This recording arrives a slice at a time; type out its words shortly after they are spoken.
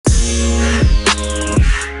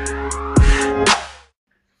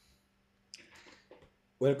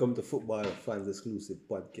Welcome to Football Fans Exclusive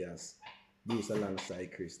Podcast. Bruce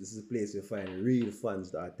alongside Chris. This is a place you find real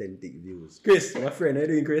fans, the authentic views. Chris, my friend, how you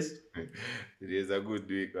doing, Chris? It is a good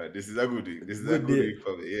week, man. This is a good week. This is a Good good day. week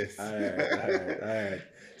for me, yes. Alright.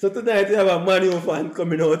 So tonight we have a Man U fan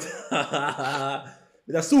coming out.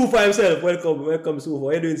 With a Sufa himself. Welcome, Sufa.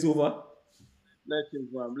 How you doing, Sufa? Blessings,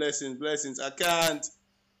 man. Blessings. I can't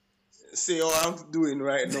say how I'm doing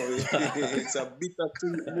right now. It's a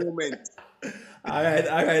bittersweet moment. Alright.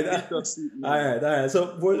 Bittersweet moment. Alright.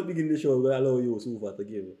 So before we begin the show, we'll allow you, Sufa, to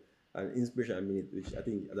give an inspiration minute, which I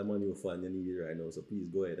think as a Man U fan you need it right now. So please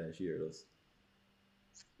go ahead and share with us.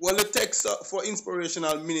 Well, the text for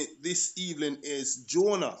inspirational minute this evening is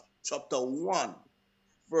Jonah chapter 1,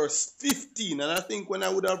 verse 15. And I think when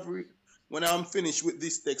I'm finished with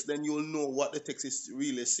this text, then you'll know what the text is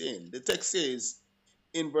really saying. The text says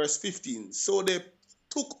in verse 15, so they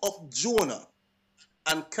took up Jonah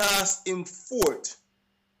and cast him forth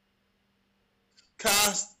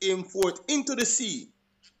into the sea,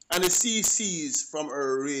 and the sea ceased from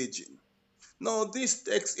her raging. Now, this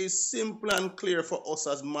text is simple and clear for us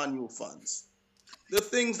as Man U fans. The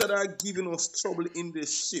things that are giving us trouble in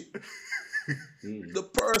this ship, the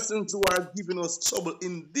persons who are giving us trouble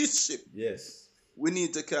in this ship, Yes. we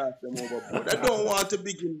need to cast them overboard. I don't want to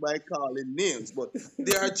begin by calling names, but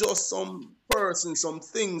there are just some persons, some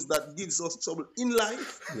things that gives us trouble in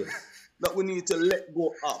life Yes. that we need to let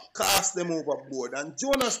go of, cast them overboard. And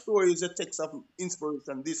Jonah's story is a text of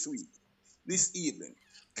inspiration this evening.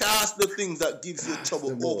 Cast the things that gives you trouble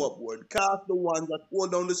them overboard. Cast the ones that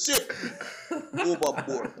hold down the ship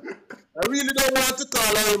overboard. I really don't want to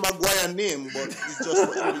call Harry Maguire name, but it's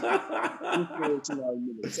just for inspirational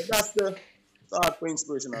minute. So that's the start for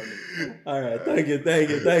inspirational minute. All right, thank you very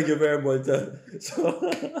much. So,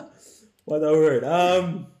 what a word.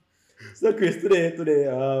 So Chris, today,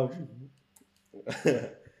 the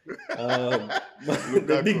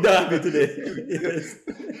big derby today. Yes.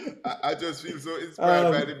 I just feel so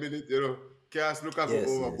inspired by the minute, Cast Lukaku Yes.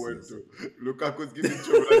 overboard too. Lukaku's giving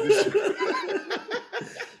trouble at this ship.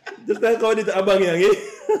 Just like how did Abangyang,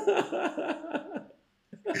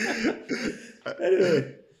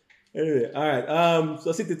 Anyway, all right.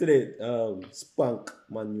 So City today, spunk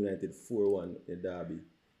Man United 4-1 in derby.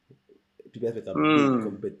 People expect a big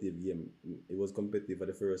competitive game. It was competitive for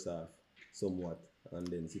the first half, somewhat, and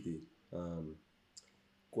then City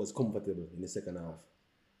was comfortable in the second half.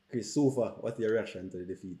 Chris, so far, what's your reaction to the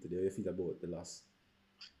defeat today? How you feel about the loss?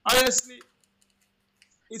 Honestly,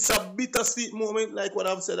 it's a bittersweet moment, like what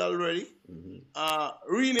I've said already.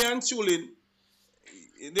 Really and truly,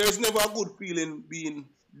 there's never a good feeling being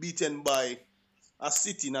beaten by a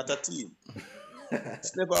city, not a team.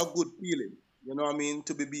 It's never a good feeling, you know what I mean,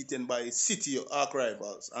 to be beaten by City, your arch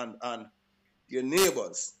rivals, and your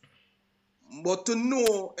neighbors. But to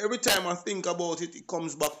know, every time I think about it, it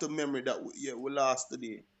comes back to memory that we lost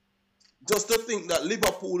today. Just to think that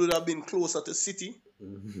Liverpool would have been closer to City,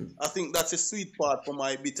 I think that's a sweet part for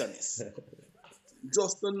my bitterness.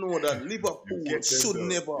 Just to know that Liverpool should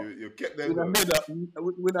never You kept them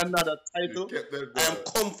win another title. I am down.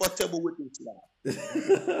 comfortable with it now.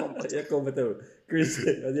 You're comfortable. Chris,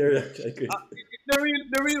 what's your reaction, Chris?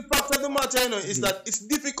 The real fact of the matter, is that it's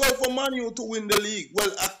difficult for Man U to win the league.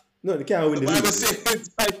 Well, No, they can't win the the Bible league. says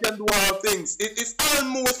I can do all things. It's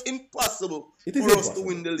almost impossible It is for us impossible. to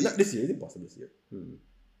win the Not league. this year. It's impossible this year.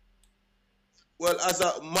 Well, as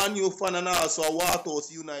a Man U fan and also a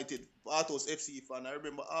Warthos FC fan, I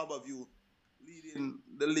remember Harborview leading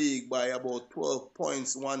the league by about 12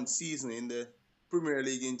 points one season in the Premier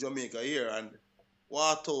League in Jamaica here, and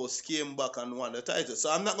Warthos came back and won the title. So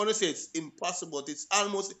I'm not going to say it's impossible. It's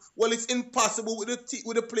impossible with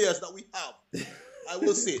the players that we have. I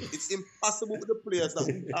will say it's impossible with the players that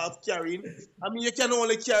we have carrying. I mean, you can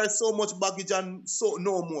only carry so much baggage and so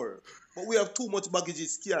no more. But we have too much baggage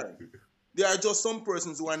carrying. There are just some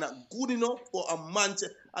persons who are not good enough for a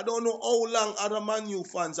Manchester. I don't know how long other Man U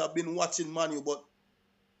fans have been watching Man U, but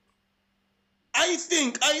I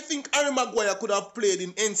think Harry Maguire could have played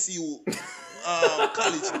in NCU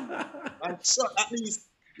college league. And so at least,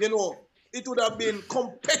 it would have been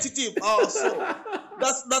competitive also.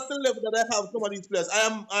 That's the level that I have some of these players.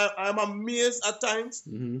 I am amazed at times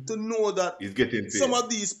to know that He's getting paid. some of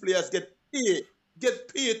these players get paid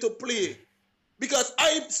to play. Because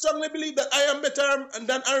I strongly believe that I am better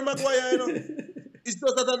than Harry Maguire, It's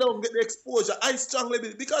just that I don't get the exposure. I strongly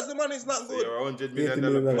believe because the man is not So good. you're a $100 $80 million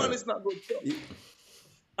million. The player. man is not good. You're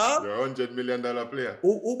a $100 million player.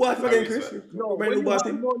 Who bought him again, Chris? No, Remember when who you bought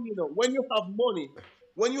have him? money,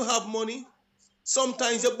 when you have money,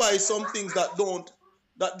 sometimes you buy some things that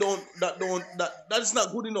is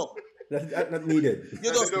not good enough. That's not needed.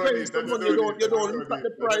 You just spend some money, you don't look at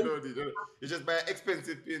the price. You just buy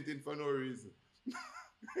expensive painting for no reason.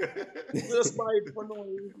 You just buy it for no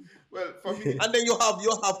reason. Well, for me, And then you have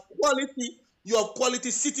quality. You have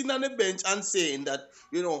quality sitting on the bench and saying that,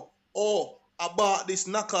 oh, I bought this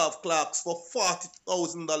knockoff clocks for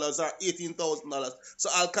 $40,000 or $18,000. So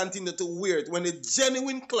I'll continue to wear it. When the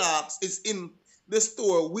genuine clocks is in the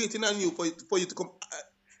store waiting on you for you to come.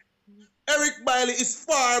 Eric Bailey is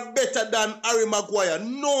far better than Harry Maguire.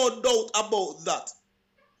 No doubt about that.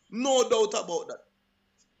 No doubt about that.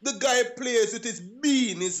 The guy plays with his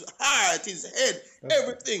being, his heart, his head,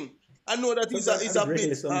 everything. I know that he's a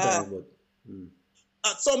bit.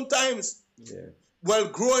 Sometimes. Yeah. Well,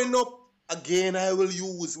 growing up, again, I will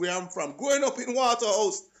use where I'm from. Growing up in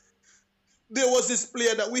Waterhouse, there was this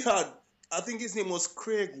player that we had. I think his name was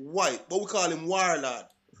Craig White, but we call him Warlord.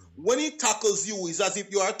 When he tackles you, it's as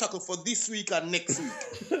if you are tackled for this week and next week.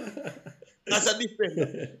 As a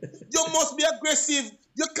defender. You must be aggressive.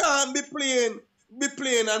 You can't be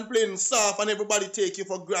playing soft and everybody take you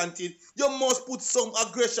for granted. You must put some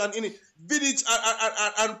aggression in it. Vidic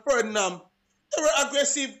and Ferdinand, they were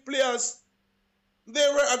aggressive players.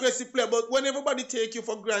 But when everybody take you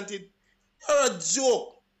for granted, you're a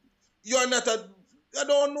joke. You're not I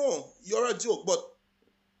don't know. You're a joke. But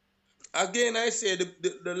again, I say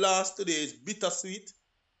the last today is bittersweet.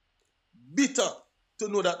 Bitter to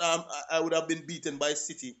know that I would have been beaten by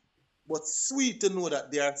City. But sweet to know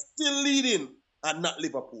that they are still leading and not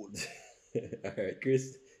Liverpool. All right,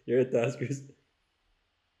 Chris. Your thoughts, Chris?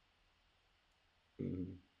 Mm-hmm.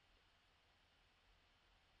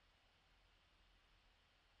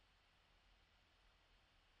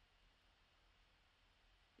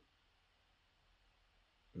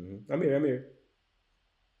 Mm-hmm. I'm here.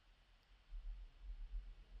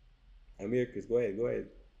 Chris. Go ahead. Go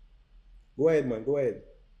ahead, man. Go ahead.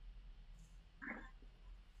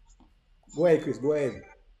 Go ahead, Chris. Go ahead.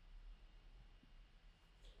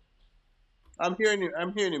 I'm hearing him.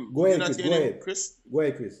 Go You're ahead, not Chris. Go hearing him, ahead. Chris? Go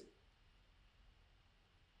ahead, Chris.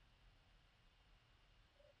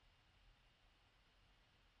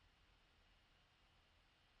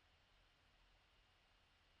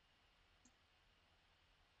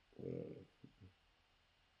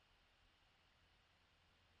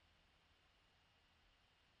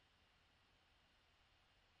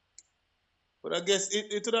 But I guess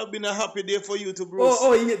it would have been a happy day for you to Bruce.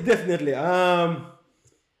 Oh, yeah, definitely.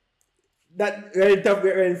 That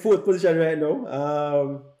we're in fourth position right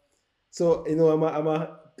now. So I'm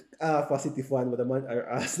a half a City fan, but I'm an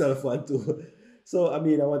Arsenal fan too. So I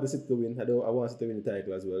mean, I want the City to win. I want City to win the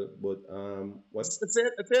title as well. But what?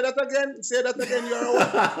 Say that again. Say that again. You're a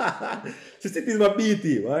what? So City is my B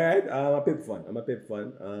team. All right. I'm a Pep fan.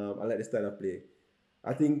 I like the style of play.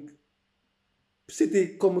 I think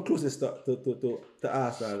City come closest to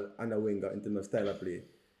Arsenal and a Wenger in terms of style of play.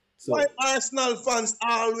 So, why Arsenal fans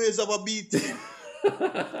always have a B team? Is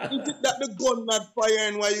it that the gun not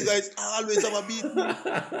firing? Why you guys always have a B team?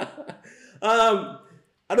 I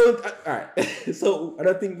don't. All right. So I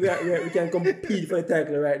don't think we can compete for the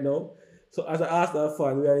title right now. So as an Arsenal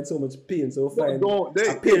fan, we are in so much pain. So find a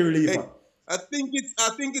pain reliever. I think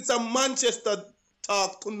it's a Manchester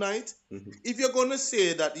talk tonight. Mm-hmm. If you're gonna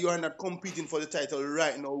say that you are not competing for the title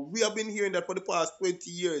right now, we have been hearing that for the past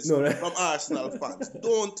 20 years from Arsenal fans.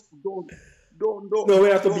 Don't. No,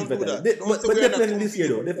 we're not competing for that. But definitely this year,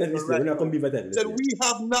 though. Definitely this year, we're not competing for that. So we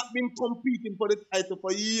have not been competing for the title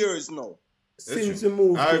for years now. Since we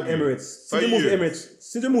moved to Emirates. Since we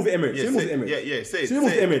moved to Emirates. Yeah, say it. Since we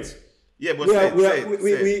moved to Emirates. Yeah, but I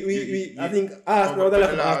think Arsenal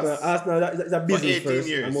is a business for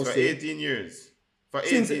 18 years. For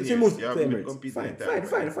 18 since years, moved to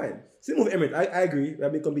Emirates. Fine. Since moved to Emirates, I agree. We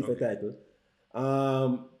have been competing for the title.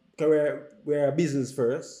 We're a business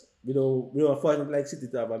first. We don't unfortunately like City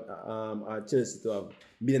to have or Chelsea to have $1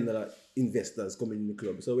 billion investors coming in the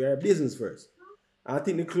club. So we're a business first. I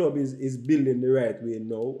think the club is building the right way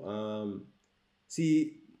now.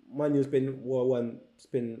 See, Man U spend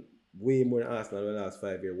way more than Arsenal in the last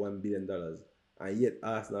 5 years, $1 billion, and yet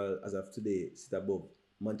Arsenal, as of today, sit above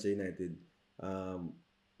Manchester United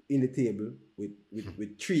in the table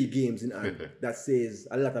with 3 games in hand. That says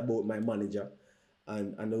a lot about my manager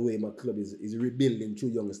and the way my club is rebuilding through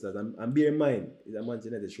youngsters. And bear in mind, it's a Manchester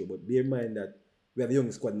United show, but bear in mind that we have the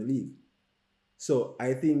youngest squad in the league. So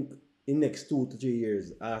I think in the next 2 to 3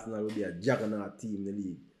 years, Arsenal will be a juggernaut team in the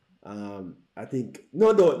league. I think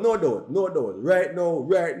no doubt. Right now,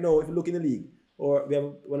 if you look in the league, or we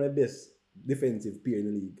have one of the best defensive pair in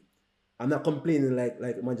the league. I'm not complaining like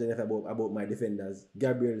Manchester United about my defenders.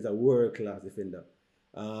 Gabriel is a world-class defender.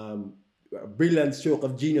 a brilliant stroke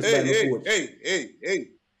of genius by the coach. Hey.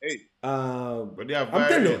 But they have I'm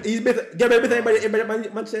telling you, Varian. he's better. Gabriel better than everybody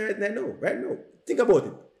Manchester right now. Think about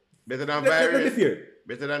it. Better than Let's be Varian. fair.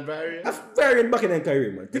 Better than Varian. Have Varian back in their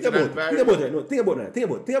career, man. Think Better about than it. Think about it. No, think about that.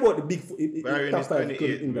 Think about the big Varian top is 5 club 28,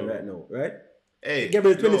 in England bro. right now, right? Hey,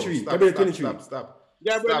 Gabriel no, 23. Stop, Gabriel stop, 23. Stop.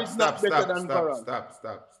 Gabriel is not better than Varane.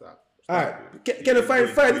 Stop. All right. Can you find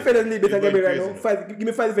 5 defenders better than Gabriel right now? Give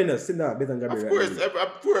me 5 defenders. Sit down, better than Gabriel. Of course,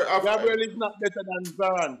 Gabriel is not better than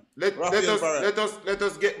Varane. Let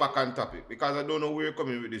us get back on topic because I don't know where you're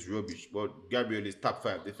coming with this rubbish. But Gabriel is top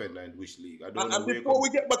 5 defender in which league? I don't know. And before we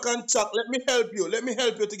get back on track, let me help you. Let me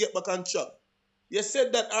help you to get back on track. You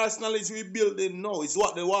said that Arsenal is rebuilding now. It's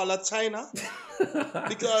what, the wall of China?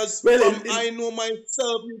 Because I know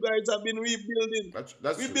myself, you guys have been rebuilding.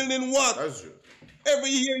 That's rebuilding true. what? That's true. Every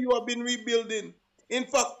year you have been rebuilding. In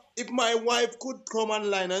fact, if my wife could come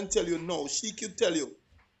online and tell you no, she could tell you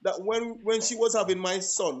that when she was having my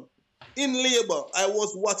son in labor, I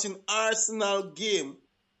was watching Arsenal game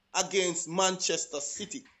against Manchester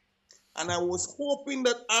City. And I was hoping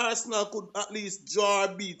that Arsenal could at least draw or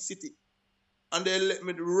beat City. And they let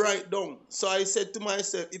me write down. So I said to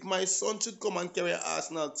myself, if my son should come and carry an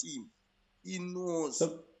Arsenal team, he knows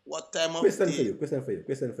what time of day Question for you.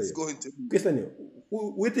 it's going to be. Question you.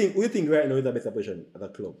 We think right now is a better position at the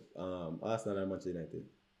club, Arsenal and Manchester United.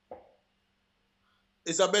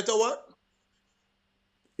 It's a better what?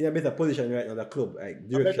 In a better position right now, the club, like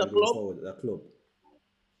direction better going club? forward, the club.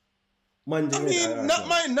 Not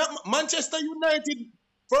Manchester United.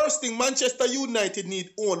 First thing, Manchester United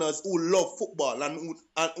need owners who love football and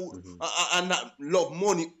love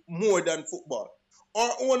money more than football.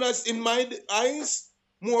 Our owners, in my eyes,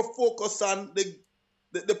 more focused on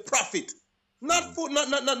the profit. Not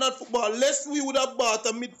football. Less we would have bought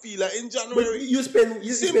a midfielder in January. But you spend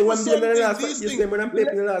 $1 billion in the last 5 years. You spend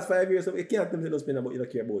in the last 5 years. So you can't tell me they don't spend about. You don't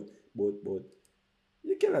care about.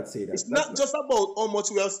 You cannot say that. It's not just about how much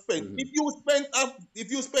we have spent. If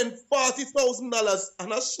you spend $40,000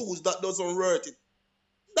 on a shoes that doesn't worth it,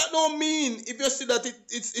 that don't mean if you see that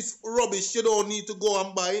it's rubbish, you don't need to go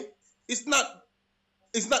and buy. It's not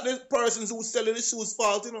the persons who selling the shoes'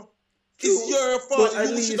 fault, you know. True. It's your fault.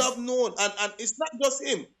 You should have known, and it's not just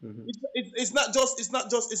him. It's not just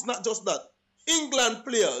that. England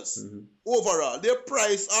players overall, their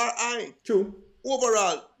price are high. True.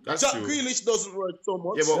 Overall, That's Jack true. Grealish doesn't work so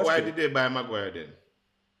much. Yeah, but That's why true. did they buy Maguire then?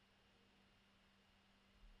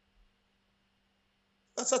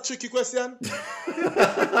 That's a tricky question.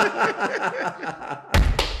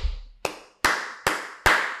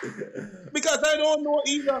 Because I don't know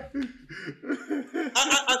either.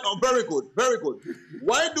 Very good.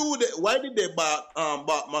 Why did they buy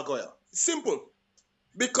Maguire? Simple.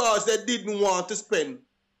 Because they didn't want to spend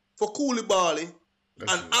for Koulibaly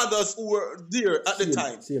and others who were there at the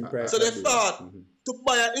time. So they thought to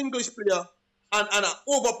buy an English player and an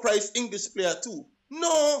overpriced English player too.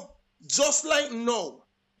 No, just like now.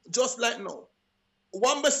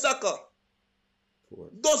 Wan-Bissaka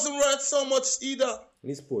doesn't worth so much either.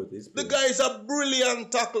 He's sport. The guy is a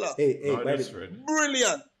brilliant tackler.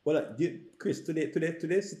 Brilliant. Well, Chris, today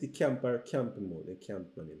City camping mode. They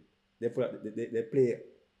camp on him. They play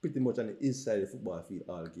pretty much on the inside of the football field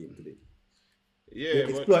all game today. Yeah,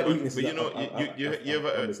 but you know, you ever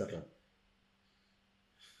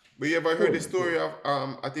heard the story of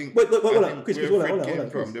I think. But hold I on, think Chris, where hold on, Fred came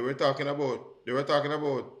Chris. from. They were talking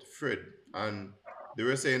about Fred, and they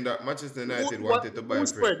were saying that Manchester United wanted to buy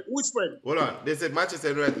Fred. Which Fred? Hold on, they said Manchester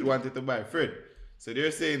United wanted to buy Fred. So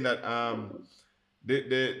they're saying that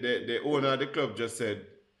the owner of the club just said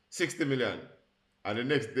 60 million, and the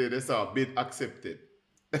next day they saw a bid accepted.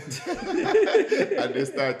 And they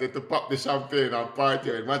started to pop the champagne and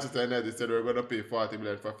party, and Manchester United said they were going to pay 40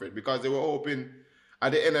 million for Fred because they were hoping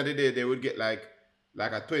at the end of the day they would get like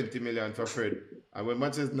a 20 million for Fred. And when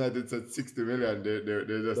Manchester United said 60 million, they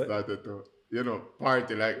just started to,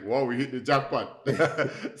 party like, wow, we hit the jackpot. So,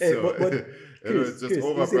 it's just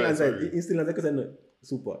overpriced. You still answer because I know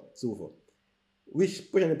super. Which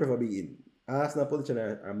position you prefer being in? Arsenal position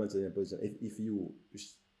or Manchester United position? If you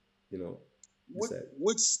decide.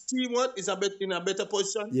 Which team is in a better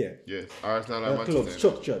position? Yeah. Yes, Arsenal and Manchester United.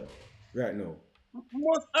 Structured right now.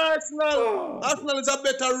 Most Arsenal is a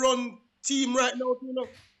better run team right now,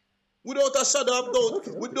 without a shadow of doubt.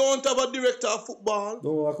 Okay. We don't have a director of football.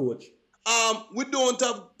 Don't have a coach. We don't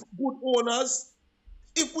have good owners.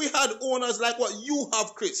 If we had owners like what you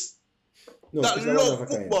have, Chris, that love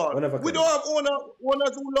football, we don't have owners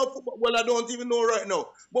who love football. Well, I don't even know right now.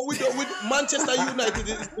 But with Manchester United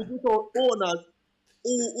is without owners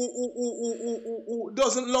who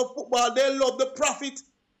doesn't love football. They love the profit.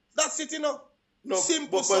 That's it, you know. No,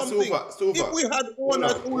 Simple but something. Sufa, If we had hold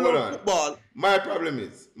owners on, who hold love on. football, My problem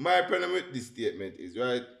with this statement is,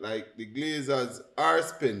 right, like the Glazers are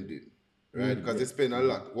spending, right, because they spend a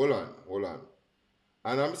lot. Hold on.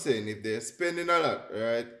 And I'm saying if they're spending a lot,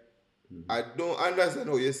 right, I don't understand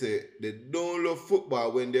how you say they don't love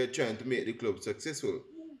football when they're trying to make the club successful.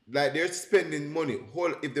 Like they're spending money.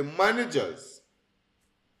 If the managers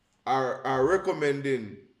are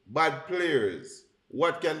recommending bad players,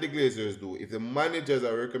 what can the Glazers do if the managers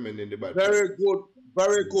are recommending the bad players?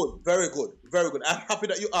 very good. I'm happy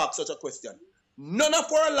that you asked such a question. None of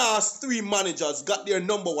our last 3 managers got their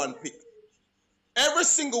number 1 pick. Every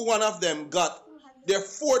single one of them got their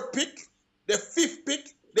 4th pick, their 5th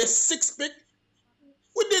pick, their 6th pick.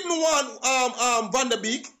 We didn't want Van der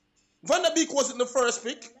Beek. Van der Beek wasn't the first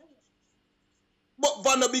pick. But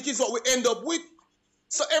Van der Beek is what we end up with.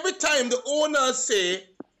 So every time the owners say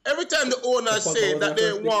that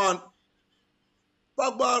they want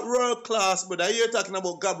Pogba world class, but I hear talking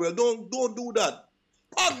about Gabriel. Don't do that.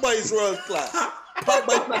 Pogba is world class.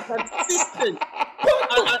 Pogba is not consistent.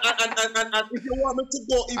 And if you want me to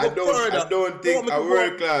go even further, I don't think a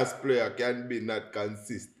world class player can be not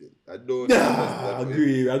consistent. I don't understand.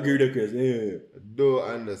 Agree with the Chris. Yeah. I don't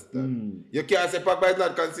understand. You can't say Pogba is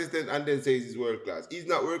not consistent and then say he's world class. He's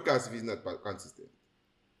not world class if he's not consistent.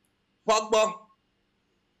 Pogba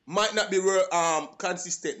might not be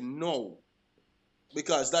consistent, no.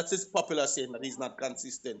 Because that's his popular saying that he's not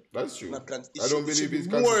consistent. That's true. I don't believe he's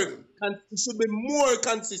consistent. He should be more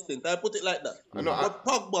consistent. I put it like that. But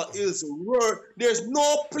Pogba is there's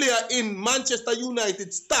no player in Manchester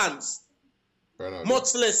United stands,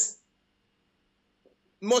 much less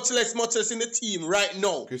in the team right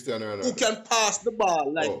now, Cristiano Ronaldo, who can pass the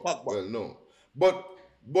ball like Pogba. Well, no.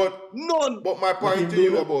 But none. But my point to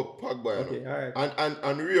you about Pogba, okay, all right.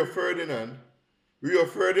 and Rio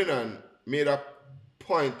Ferdinand made a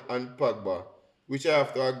point on Pogba, which I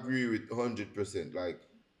have to agree with 100%. Like,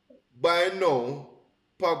 by now,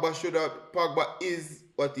 Pogba is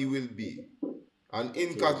what he will be. An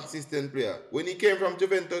inconsistent player. When he came from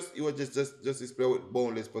Juventus, he was just this player with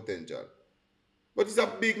boundless potential. But he's a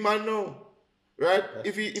big man now. Right?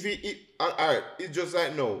 Alright, it's just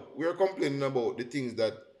like now. We're complaining about the things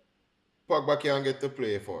that Pogba can't get to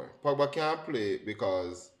play for. Pogba can't play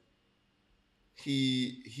because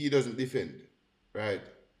he doesn't defend. Right?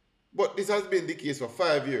 But this has been the case for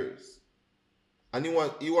 5 years. And he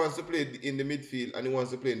wants to play in the midfield and he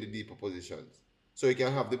wants to play in the deeper positions. So he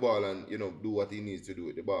can have the ball and, do what he needs to do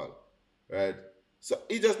with the ball. Right? So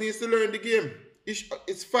he just needs to learn the game.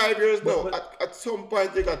 It's 5 years now. At some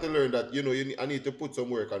point, you got to learn that, I need to put some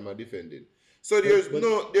work on my defending. So there's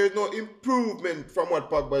no improvement from what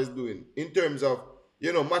Pogba is doing in terms of,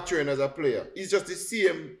 maturing as a player. He's just the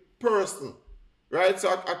same person. Right? So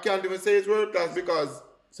I can't even say he's world class because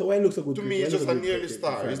so why he looks so good? To me, he's just a nearly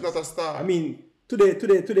star. He's not a star. I mean, today,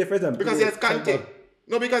 for example. Because he has Kante.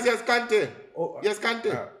 No, because he has Kante. Oh, he has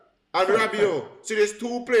Kante. And Rabiot. So there's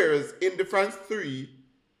 2 players in the front 3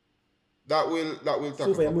 that will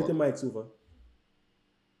tackle. Sufa, I'm Mike Sufa.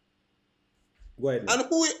 Go ahead. And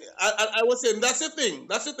I was saying that's the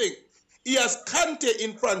thing. He has Kante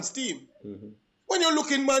in France's team. Mm-hmm. When you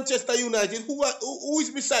look in Manchester United, who is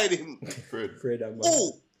beside him? Fred.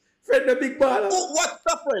 Who? Fred the big baller. What's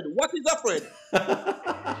a Fred? What is a Fred?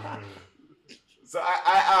 So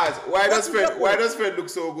I asked, why does Fred look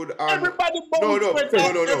so good? Everybody Fred.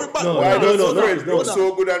 Why does Fred look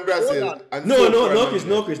so good in Brazil? No, Chris.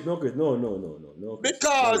 No.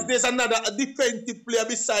 Because there's another defensive player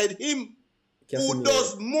beside him who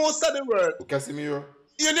does most of the work. Casemiro.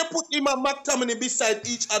 You put him and McTominay beside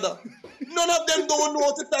each other. None of them don't know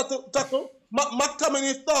how to tackle.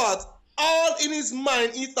 McTominay thought, all in his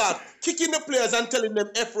mind, he thought, kicking the players and telling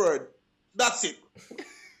them F word. That's it.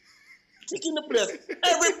 Kicking the players.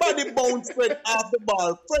 Everybody bounce Fred off the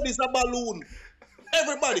ball. Fred is a balloon.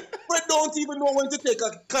 Everybody. Fred don't even know when to take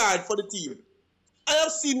a card for the team. I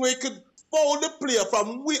have seen where he could foul the player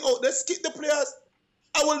from way out. They skip the players.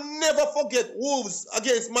 I will never forget Wolves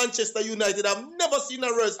against Manchester United. I've never seen a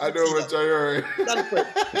worse. I know what you're than Fred.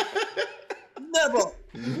 Never.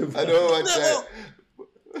 I know what never.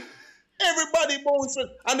 Everybody bounce.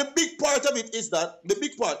 And the big part of it is that, the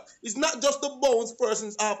big part is not just the bounce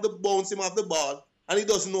persons bounce him off the ball and he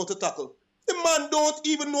doesn't know how to tackle. The man don't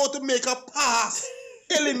even know how to make a pass.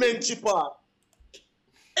 Elementary part.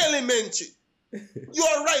 Elementary. You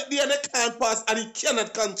are right there and he can't pass and he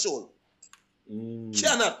cannot control.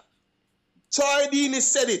 Cannot. Troy Deeney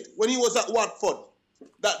said it when he was at Watford,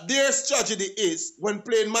 that their strategy is, when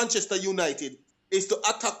playing Manchester United, is to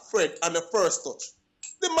attack Fred on the first touch.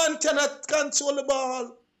 The man cannot control the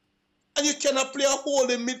ball. And you cannot play a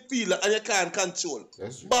holding midfielder and you can't control.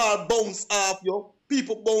 That's true. Ball bounce off you,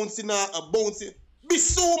 people bouncing out, bouncing.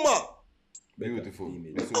 Bissouma. Beautiful. I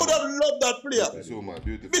would have loved that player. Bissouma,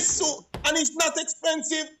 beautiful. Bissouma. And it's not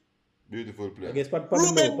expensive. Beautiful I player. guess probably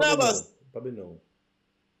Ruben Navas. Probably no.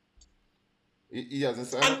 He hasn't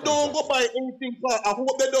signed. And don't go buy anything. I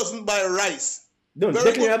hope they doesn't buy Rice. Don't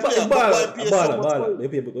Very definitely good player, but why pay so much baller. money?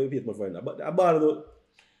 They pay much for him. But a baller though,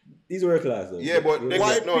 he's world class though. Yeah, but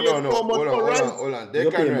Why no. pay so much for Rice? Hold on.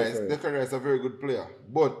 You're paying much for Declan Rice is a very good player,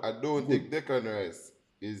 but I don't think Declan Rice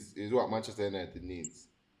is what Manchester United needs.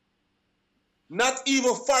 Not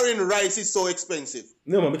even foreign rice is so expensive.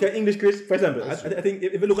 No man, because English Chris, for example, That's I think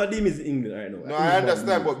if you look at them is England right now. No, I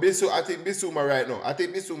understand, but I think Bissouma right now. I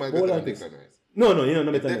think Bissouma is better than Declan Rice. No, you know,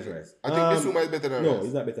 not better than Rice. I think Bissouma is better than Rice. No,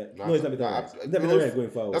 he's not better. No, he's not better than Rice. He's not better than Rice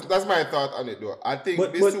going forward. That's my thought on it, though. I think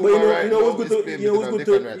But Bissouma right you know now what's is good to- playing you know better what's than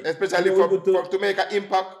good Declan to- Rice, especially you know what's good to make an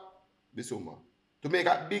impact. Bissouma to make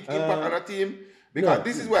a big impact on a team because no.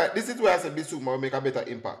 this is where I said Bissouma will make a better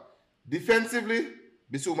impact. Defensively,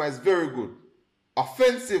 Bissouma is very good.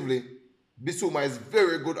 Offensively, Bissouma is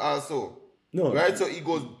very good also. No. Right, so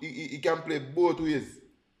he can play both ways.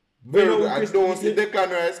 Very You know, good. I Chris, don't see you-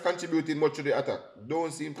 Declan Rice contributing much to the attack.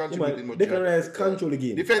 Don't see him contributing much. to the Declan Rice attack. control the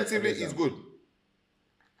game. Defensively, he's good.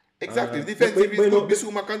 Exactly. But- Defensively, but he's you know- good.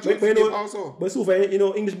 Bissouma controls but the you game know- also. But so far, you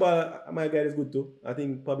know, English ball, my guy is good too. I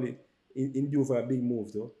think probably in due for a big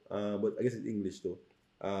move though. But I guess it's English though.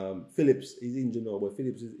 Phillips is injured now, but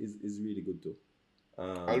Phillips is really good too.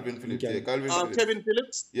 Calvin he Phillips. can- Yeah, Calvin Phillips. Kevin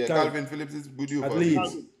Phillips. Yeah, Calvin- Calvin Phillips is good. You At for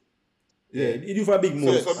Leeds. Yeah, he due for a big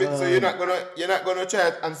move. So you're not gonna try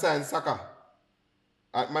it and sign Saka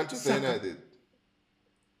at Manchester Saka. United.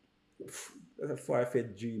 That's a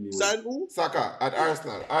far-fetched dream. You know. Sign who? Saka at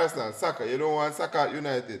Arsenal. Saka. You don't want Saka at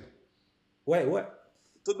United Why? What?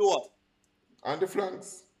 To do what? on the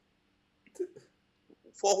flanks.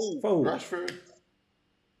 For who? For who? Rashford.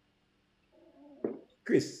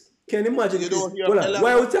 Chris. Can you imagine You Chris? don't hear Hold on. Elanga?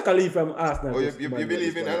 Why would Saka leave from Arsenal? Oh, you to Man United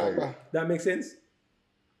believe in this time? Elanga? That makes sense.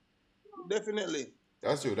 Definitely.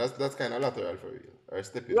 That's true. That's kind of lateral for you. Or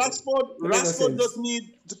stepping. Rashford That makes sense. just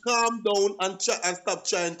need to calm down and stop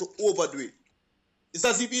trying to overdo it. It's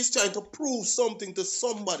as if he's trying to prove something to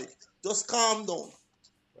somebody. Just calm down.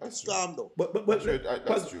 That's true. Calm down. But That's true.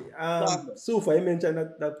 That's true. So far, you mentioned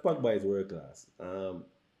that Pogba is world class.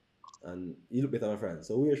 And he look better than France.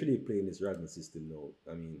 So we actually playing this Ragnar system now.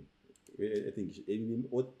 I mean, I think he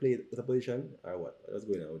play with a position or what? What's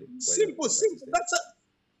going on with it? Why Simple. is that-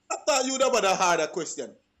 I thought you would have had a harder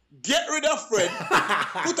question. Get rid of Fred,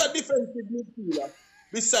 put a defensive midfielder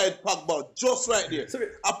beside Pogba, just right there. Sorry.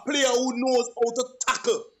 A player who knows how to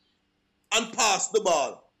tackle and pass the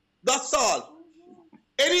ball. That's all.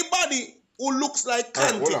 Anybody who looks like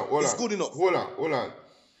Alright, Kante is good enough. Hold on.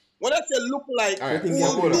 When I say look like, All right. who Yeah,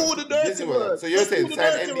 will hold do the dirty work. So you're Just saying do the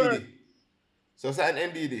sign dirty work. NDD. So sign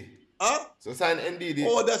NDD. Huh? So sign NDD.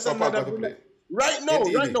 Oh, that's for another Pogba to play. Right now,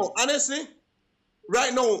 NDD. honestly,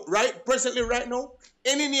 presently right now,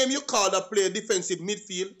 any name you call that play defensive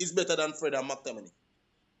midfield is better than Fred and McTominay.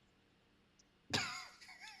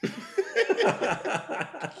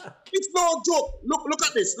 It's no joke. Look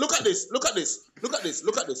at this.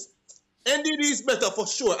 NDD is better for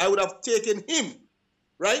sure. I would have taken him,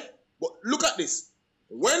 right? But look at this.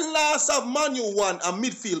 When last have Man U won a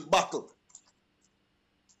midfield battle?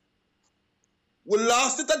 We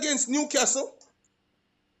lost it against Newcastle,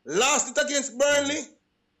 lost it against Burnley,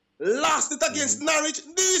 lost it against Norwich.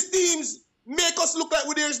 These teams make us look like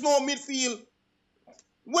there is no midfield.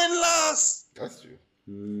 When last? That's true.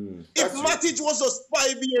 If That's Matic was just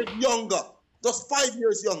 5 years younger,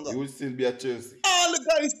 You would still be at Chelsea. all the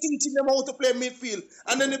guys teaching them how to play midfield.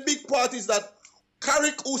 And then the big part is that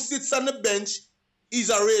Carrick, who sits on the bench, is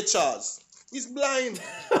a Ray Charles. He's blind.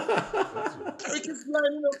 Carrick is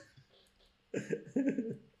blind, you know.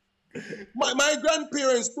 My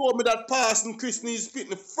grandparents told me that Parson Chris needs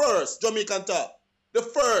fitting first, Jamaican talk. The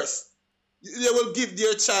first. They will give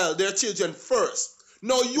their children first.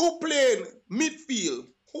 Now you playing midfield,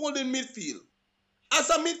 holding midfield. As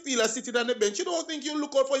a midfielder sitting on the bench, you don't think you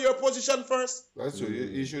look out for your position first? That's true.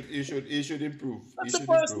 He should improve. That's the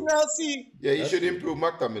first thing I'll see. Yeah, he should improve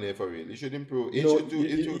McTominay for real. He should improve. You know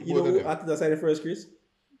who acted as signing first, Chris?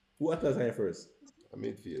 Who acted as signing first? A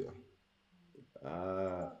midfielder.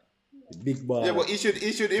 The big ball. Yeah, but he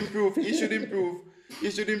should improve. He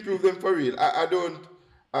should improve them for real. I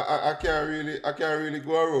can't really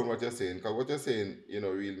go around what you're saying, because what you're saying,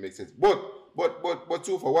 really makes sense. But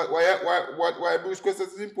so far, why Bruce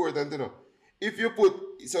Questions is important, If you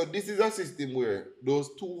so this is a system where those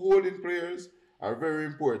two holding players are very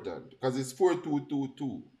important, because it's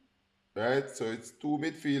 4-2-2-2. right? So it's two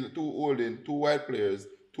midfield, two holding, two wide players,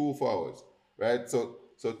 two forwards, right? So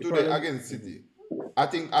The today problem, against City, I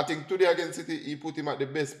think today against City he put him at the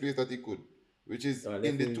best place that he could, which is in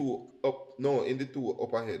left the wing, two up, no, in the two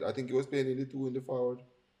up ahead. I think he was playing in the two in the forward,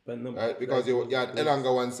 but no, right? Because like you had those,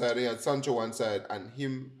 Elanga one side, you had Sancho one side, and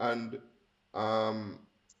him and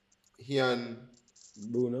he and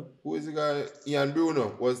Bruno. who is the guy? Ian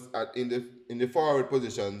Bruno was in the forward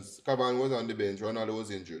positions. Cavani was on the bench. Ronaldo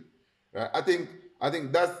was injured. Right? I think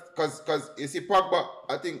that's because you see Pogba.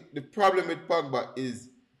 I think the problem with Pogba is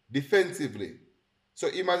defensively. So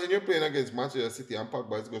imagine you're playing against Manchester City and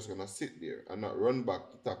Pogba is just gonna sit there and not run back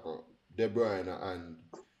to tackle De Bruyne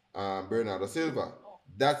and Bernardo Silva.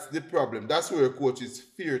 That's the problem. That's where coaches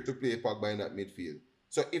fear to play Pogba in that midfield.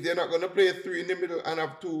 So if they're not gonna play three in the middle and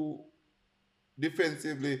have two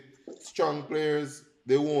defensively strong players,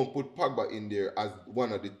 they won't put Pogba in there as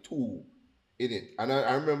one of the two in it. And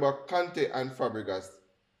I remember Kante and Fabregas,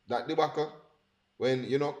 that debacle, when,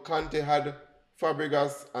 Kante had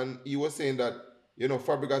Fabregas and he was saying that,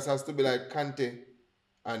 Fabregas has to be like Kante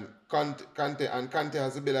and Kante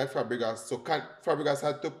has to be like Fabregas. So Fabregas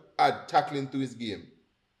had to add tackling to his game,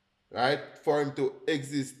 right? For him to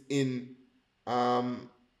exist in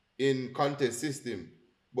Conte's system.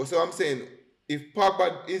 But so I'm saying, if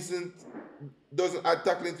Pogba doesn't add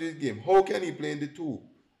tackling to his game, how can he play in the two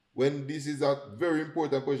when this is a very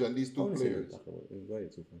important position, these two players?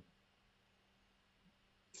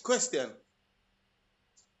 Question.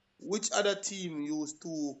 Which other team used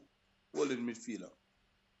two holding midfielder?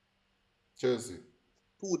 Chelsea.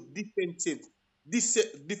 Two defensive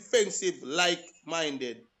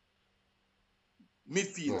like-minded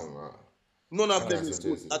midfielder. None of them is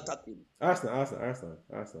good attacking. Arsenal.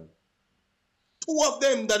 Two of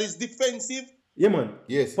them that is defensive. Yeah, man.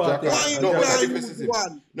 Yes. Why no, it's a different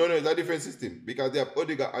system. No, it's a different system because they have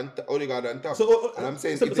Odegaard on top. So, and I'm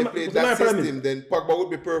saying if they play that system, then Pogba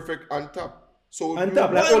would be perfect on top. So on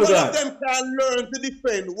top, like why one of them can't learn to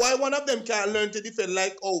defend? Why one of them can't learn to defend?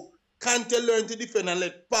 Like, Kante learn to defend and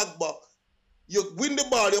let Pogba. You win the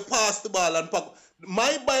ball, you pass the ball, and Pogba.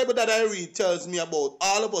 My Bible that I read tells me about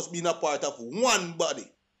all of us being a part of one body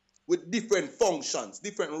with different functions,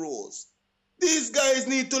 different roles. These guys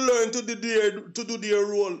need to learn to do their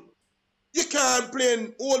role. You can't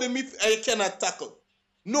play holding me and you cannot tackle.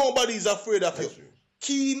 Nobody's afraid of you.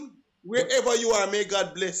 Keane, wherever you are, may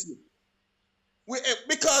God bless you.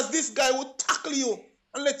 Because this guy will tackle you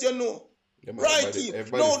and let you know. Yeah, right, Keane.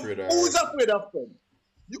 No, who is afraid of Fred?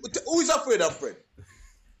 Who is afraid of Fred?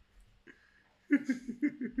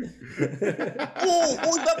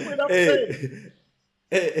 Who's afraid of Fred?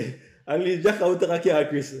 At least Jack out the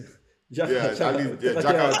Chris. Jack out.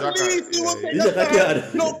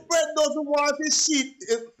 No, Fred doesn't want his sheet.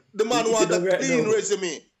 The man wants a clean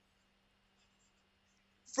resume.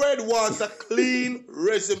 Fred wants a clean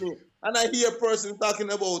resume. And I hear a person talking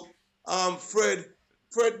about Fred.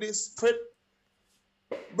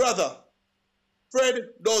 Brother, Fred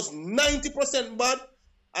does 90% bad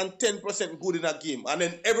and 10% good in a game. And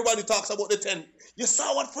then everybody talks about the 10. You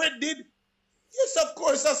saw what Fred did? Yes, of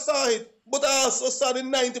course I saw it. But I also saw the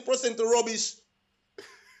 90% rubbish.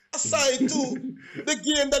 I saw it too. The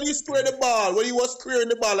game that he squared the ball, when he was squaring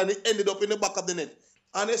the ball and it ended up in the back of the net.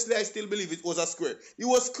 Honestly, I still believe it was a square. He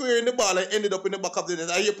was squaring the ball and ended up in the back of the net.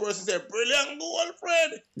 I hear a person say, brilliant goal,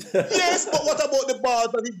 Fred. Yes, but what about the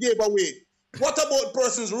balls that he gave away? What about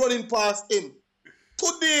persons running past him?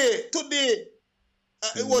 Today,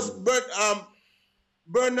 it was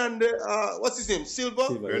Bernardo, what's his name? Silva?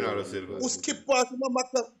 Bernardo Silva. Who skipped past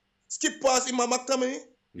Imam McTominay?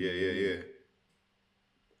 Yeah.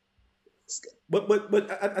 But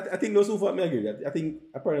I think no so far I agree. I think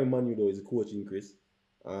apparently Manu though is a coaching Chris.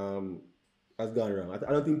 Has gone wrong.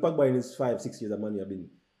 I don't think Pogba in his 5-6 years at Manu have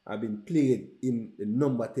been played in the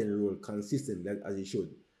number 10 role consistently as he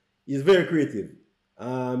should. He's very creative.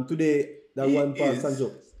 Today that he one pass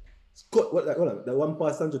Sancho. That one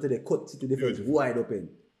pass Sancho today cut City defense wide open.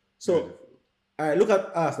 So alright, look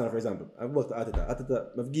at Arsenal for example. I've worked at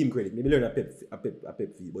Arteta. I've given him credit. Maybe learn a pep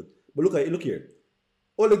fee. But look here.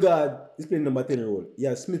 Odegaard is playing number 10 role. He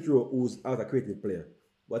has Smith Rowe who's out a creative player.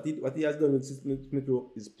 What he has done with Smith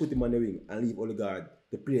Rowe is put him on the wing and leave Odegaard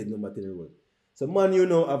to play number 10 role. So Man U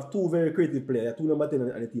now have two very creative players, two number 10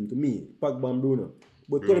 on the team to me, Pogba and Bruno.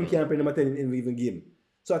 But Colin can't play number 10 in any even game.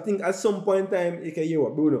 So I think at some point in time, you can hear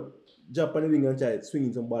what Bruno jump on the wing and try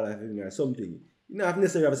swinging some ball or something. You don't have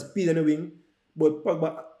necessarily have speed on the wing, but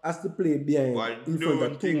Pogba has to play behind in front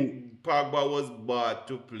of two. Pogba was bought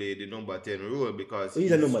to play the number 10 role because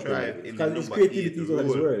he's a number 10. Because his creativity is what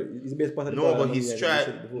is world. He's the best part of the ball.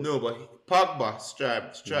 But Pogba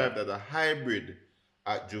strived as a hybrid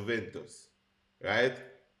at Juventus, right?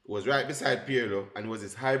 Was right beside Pirlo and was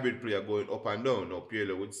this hybrid player going up and down. Now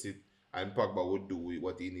Pirlo would sit and Pogba would do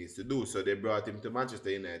what he needs to do. So they brought him to Manchester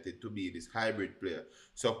United to be this hybrid player.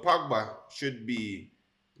 So Pogba should be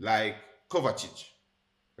like Kovacic,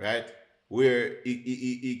 right? Where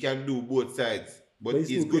he can do both sides, but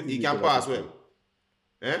he's good. He can pass well.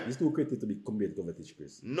 Eh? He's too creative to be compared to Kovacic,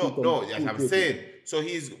 Chris. No, yes, I'm saying. So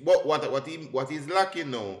he's what he's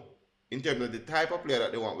lacking now in terms of the type of player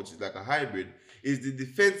that they want, which is like a hybrid, is the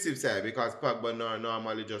defensive side, because Pogba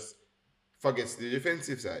normally just forgets the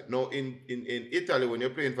defensive side. Now in Italy, when you're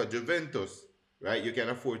playing for Juventus, right, you can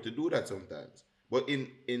afford to do that sometimes. But in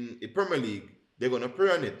the Premier League, they're gonna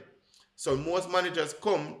prey on it. So most managers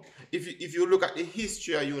come, if you look at the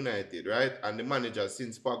history of United, right, and the managers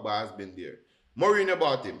since Pogba has been there. Mourinho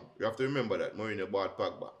bought him. You have to remember that. Mourinho bought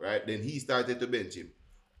Pogba, right? Then he started to bench him.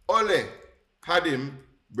 Ole had him,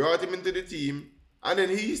 brought him into the team, and then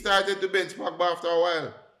he started to bench Pogba after a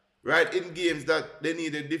while, right? In games that they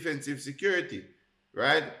needed defensive security,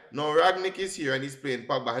 right? Now Rangnick is here and he's playing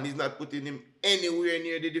Pogba and he's not putting him anywhere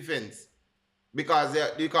near the defense because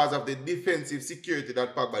of the defensive security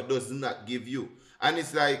that Pogba does not give you. And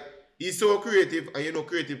it's like, he's so creative, and you know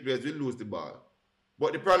creative players will lose the ball.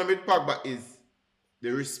 But the problem with Pogba is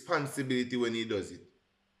the responsibility when he does it,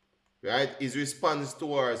 right? His response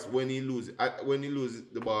towards when he loses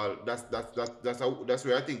the ball. That's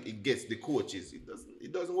where I think it gets the coaches.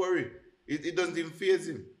 It doesn't worry. It doesn't even faze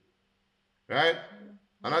him, right?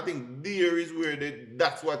 And I think there is where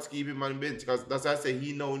that's what's keeping him on bench, because that's why I say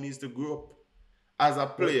he now needs to grow up as a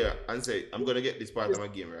player and say, I'm gonna get this part of my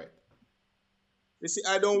game right. You see,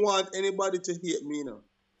 I don't want anybody to hate me now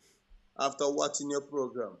after watching your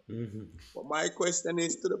program. Mm-hmm. But my question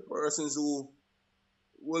is to the persons who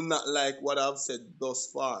will not like what I've said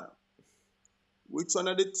thus far. Which one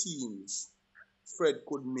of the teams Fred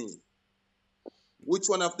could make? Which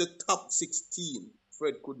one of the top 16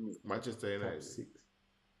 Fred could make? Manchester United.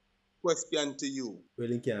 Question to you. Well,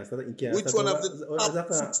 Which one of the top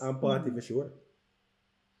that's a party for sure.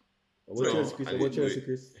 What's yours,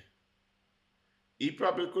 Chris? He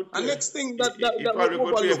probably could play. And next thing that he probably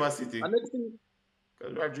could play for overlook. City. And next thing,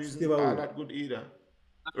 Because Rodri isn't Steve all Aoun. that good either.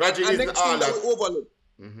 and Rodri isn't next all thing that that. we overlook.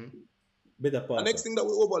 Mm-hmm. Better And part. next thing that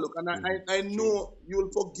we overlook, and I know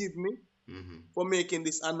you'll forgive me Mm-hmm. for making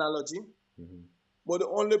this analogy, Mm-hmm. but the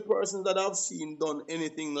only person that I've seen done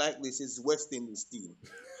anything like this is West Indies team.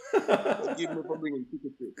 Forgive me for bringing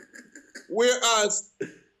ticket to it. Whereas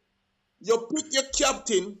you pick your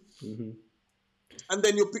captain Mm-hmm. and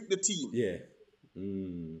then you pick the team. Yeah.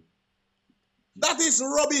 Mm. That is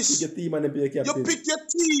rubbish. Pick your team and then pick your You captain. pick your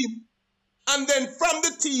team and then from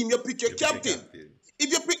the team you pick your captain.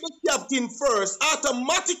 If you pick the captain first,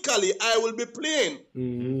 automatically I will be playing.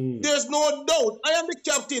 Mm-hmm. There's no doubt. I am the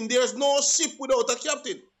captain. There's no ship without a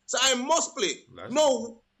captain. So I must play. That's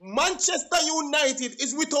No, Manchester United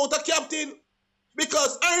is without a captain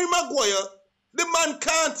because Harry Maguire, the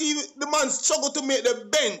man struggled to make the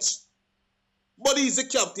bench, but he's the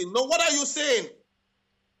captain. Now, what are you saying?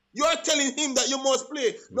 You are telling him that you must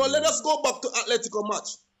play. Now, let us go back to Atletico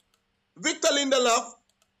match. Victor Lindelof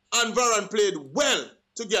and Varane played well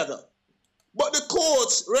together. But the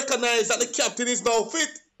coach recognized that the captain is now fit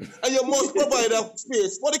and you must provide a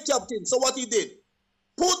space for the captain. So what he did,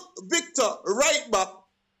 put Victor right back,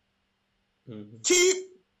 keep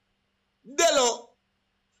Dalot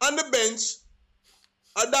on the bench,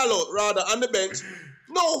 Dalot rather on the bench.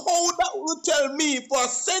 Now how that would tell me for a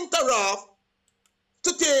centre half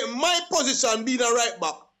to take my position being a right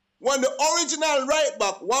back when the original right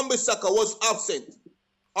back, Wan-Bissaka, was absent?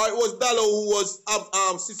 Or it was Dalot who was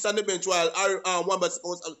sits on the bench while Wan-Bissaka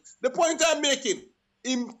was absent. The point I'm making,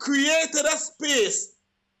 he created a space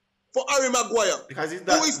for Harry Maguire. Because he's Who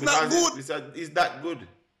that, is not good. He's that good.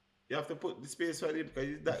 You have to put the space for him because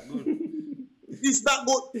he's that good. He's not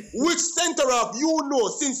good. Which centre half you know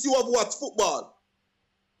since you have watched football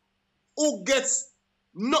who gets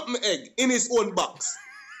nutmeg in his own box?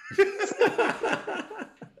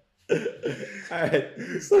 Alright.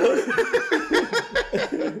 So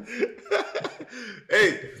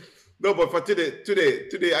Hey, no, but for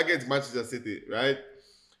today against Manchester City, right?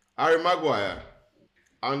 Harry Maguire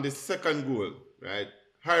on the second goal, right?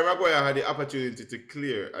 Harry Maguire had the opportunity to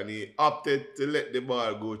clear and he opted to let the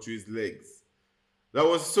ball go through his legs. That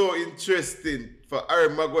was so interesting for Harry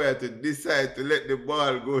Maguire to decide to let the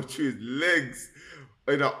ball go through his legs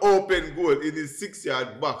in an open goal in his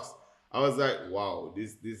 6-yard box. I was like, wow,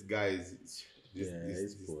 this guy is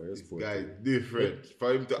It's poor. It's This poor. guy is too. different.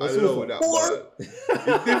 For him to But allow so that Poor? ball.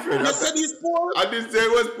 It's different. You said he's poor? I didn't say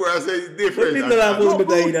it was poor. I said it's But different. people have No,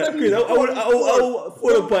 better who either. said Chris, he's poor? I will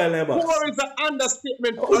follow pile in the box. Poor is an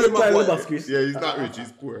understatement I for will Harry pile in the Maguire. box, Chris. Yeah, he's not rich.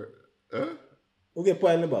 He's poor. Huh? Okay,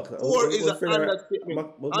 pile in the box. Poor is an understatement.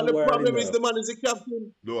 And the problem is the man is a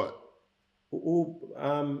captain. Do what?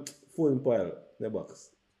 Phone pile in the box.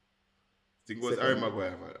 I think it was Harry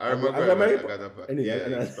Maguire, man. Harry Harry Maguire Maguire? got a pack. Anyway,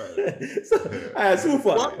 Yeah, he's fine. Alright, so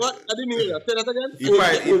far. What? I didn't hear that. Say that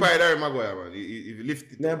again. He fired Harry Maguire, man. He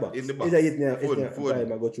lifted In the it box. in the box. It's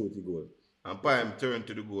go through the goal. And Pam turned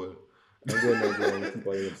to the goal. And go and keep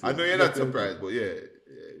on it. I know you're not surprised, but yeah.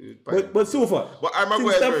 Pam. But so far, But Harry since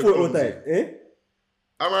Maguire is that very four clumsy. outside,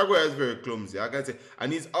 Harry Maguire is very clumsy, I can say.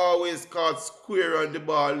 And he's always caught square on the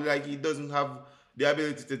ball, like he doesn't have the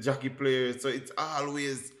ability to jockey players. So it's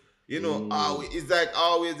always, always, it's like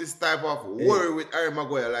always this type of worry with Harry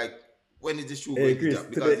Maguire, like when is the shoe Hey, going to Chris, drop?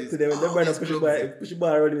 Because today when the brother always push clumsy. the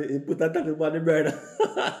ball around, he put that tackle on the brother.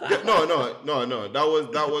 No.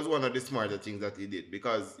 That was one of the smarter things that he did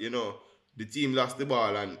because the team lost the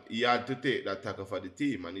ball and he had to take that tackle for the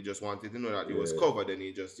team and he just wanted to know that he was covered and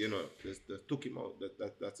he just just took him out.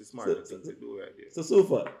 That's the smarter thing to do right there. So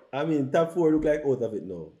far, I mean, top four look like out of it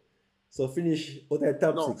now. So finish out of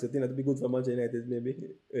top six. You think that'd be good for Manchester United, maybe?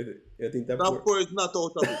 You think top That four? poor is not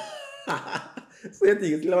out of it. So you think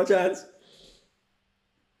you still have a chance?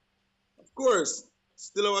 Of course.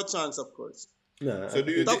 Still have a chance, of course. Nah. So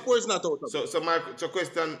do you That think, poor is not out of it.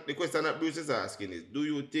 the question that Bruce is asking is, do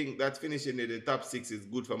you think that finishing in the top six is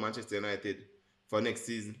good for Manchester United for next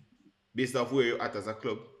season, based off where you're at as a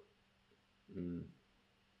club?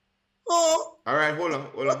 Oh, All right, hold on.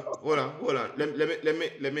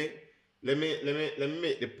 Let me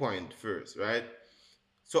make the point first, right?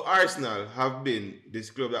 So Arsenal have been this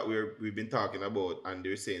club that we've been talking about, and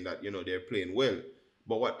they're saying that they're playing well.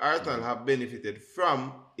 But what Arsenal have benefited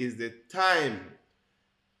from is the time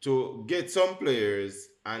to get some players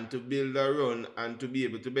and to build a run and to be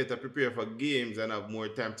able to better prepare for games and have more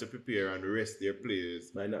time to prepare and rest their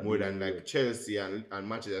players more than like Chelsea and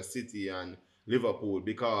Manchester City and Liverpool,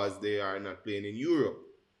 because they are not playing in Europe,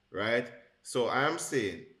 right? So I am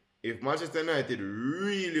saying, if Manchester United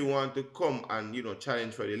really want to come and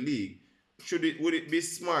challenge for the league, would it be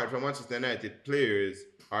smart for Manchester United players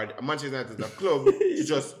or Manchester United as a club to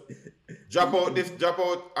just drop out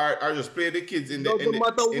or just play the kids in the doesn't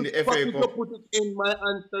matter in which the FA pocket you Cup? put it in, my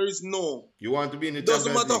answer is no. You want to be in the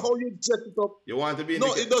Doesn't Champions matter League? how you jet it up. You want to be in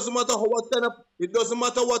No, the it doesn't matter it doesn't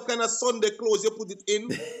matter what kind of Sunday clothes you put it in.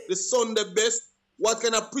 The Sunday best. What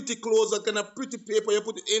kind of pretty clothes, what kind of pretty paper you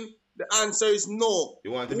put it in? The answer is no.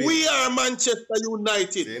 You want to be We are Manchester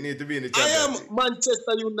United. So you need to be in the I Champions am League.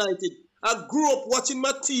 Manchester United. I grew up watching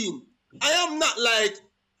my team. I am not like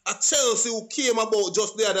a Chelsea who came about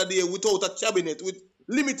just the other day without a cabinet, with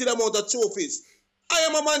limited amount of trophies. I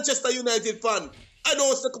am a Manchester United fan. I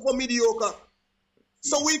don't stick up for mediocre.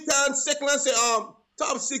 So we can't second and say,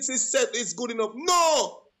 top six is set, it's good enough.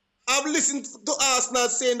 No! I've listened to Arsenal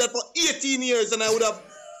saying that for 18 years and I would have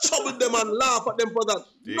troubled them and laughed at them for that.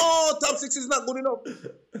 Yeah. No, top six is not good enough.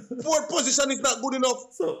 Fourth position is not good enough.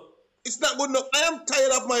 So It's not good enough. I am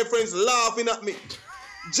tired of my friends laughing at me.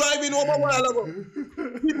 Driving home a while ago,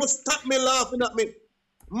 people stopped me laughing at me.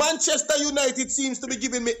 Manchester United seems to be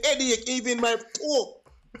giving me headache, even my toe.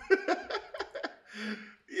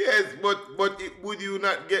 Yes, but would you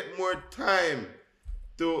not get more time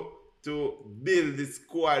to build the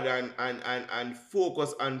squad and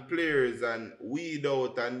focus on players and weed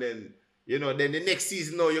out, and then then the next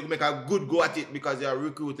season now you make a good go at it because you have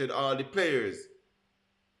recruited all the players?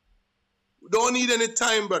 We don't need any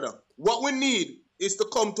time, brother. What we need is to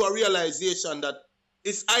come to a realization that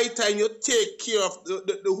it's high time you take care of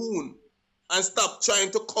the wound and stop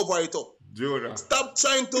trying to cover it up. Jonah. Stop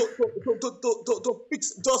trying to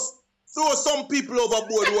fix, just throw some people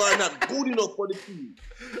overboard who are not good enough for the team.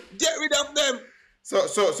 Get rid of them. So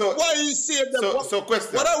Why are you saving them? so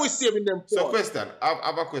question. What are we saving them for? So question. I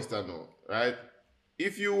have a question now, right?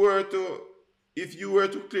 If you were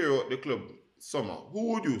to clear out the club summer,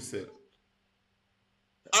 who would you sell?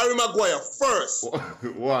 Harry Maguire first.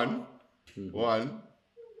 One.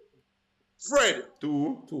 Fred.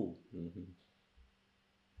 Two.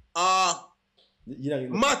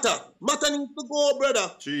 Mata needs to go,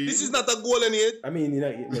 brother. Three. This is not a goal in it. I mean,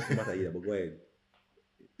 it doesn't matter either, but go ahead.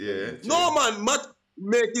 Yeah. No, man.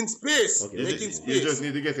 Making space. Okay. Making space. You just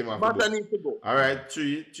need to get him off the Mata book. needs to go. All right,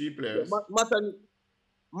 three players.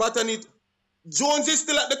 Mata needs. Jones is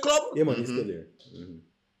still at the club? Yeah, man, he's still there.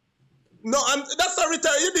 No, that's a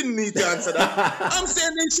retire. You didn't need to answer that. I'm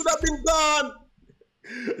saying he should have been gone.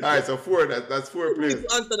 All right, so four. That's four You need players.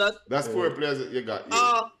 to answer that. That's four players that you got.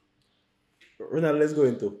 Yeah. Ronaldo, let's go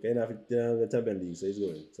into. Can have the Champions League, so he's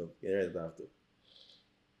going. So yeah, right after.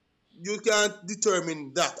 You can't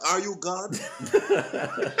determine that. Are you God?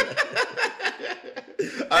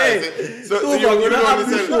 All right, so you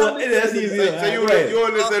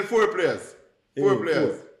only said four players. Four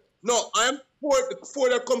players. No, I'm four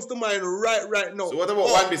that comes to mind right now. So what about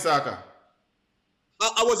Wan-Bissaka?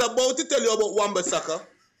 I was about to tell you about Wan-Bissaka.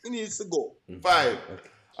 He needs to go. 5.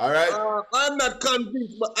 All right. I'm not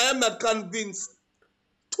convinced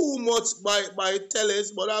too much by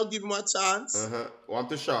Telles, but I'll give him a chance. Want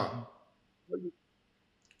to Shaw?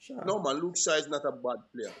 No man, Luke Shaw is not a bad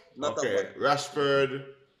player. Not a bad. Rashford.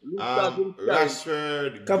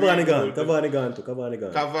 Rashford. Cavani gone too. Cavani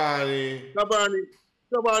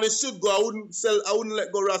should go. I wouldn't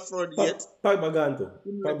let go Rashford yet. Pogba gone too.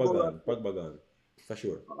 Pogba gone. For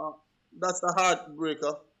sure. That's a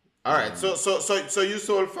heartbreaker. All right. So you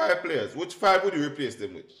sold 5 players. Which 5 would you replace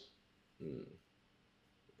them with?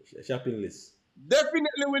 Shopping list.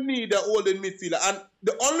 Definitely we need a holding midfielder. And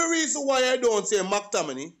the only reason why I don't say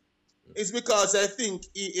McTominay is because I think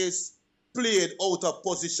he is played out of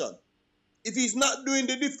position. If he's not doing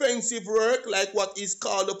the defensive work like what he's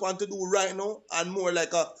called upon to do right now, and more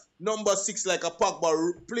like a number 6 like a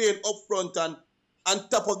Pogba playing up front and on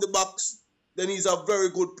top of the box, then he's a very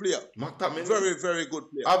good player. McTominay? Very, very good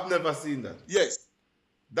player. I've never seen that. Yes.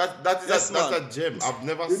 That's a gem. I've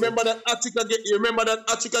never seen. Remember that hat-trick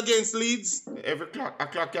against Leeds? A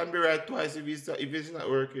clock can be right twice if it's not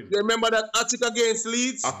working. You remember that hat-trick against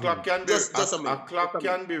Leeds? A clock can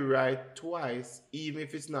be right twice even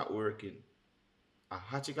if it's not working. A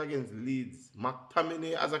hat-trick against Leeds.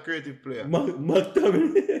 McTominay as a creative player.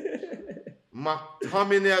 McTominay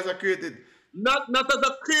as a creative. Not as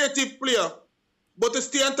a creative player, but to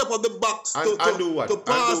stay on top of the box. And do what? To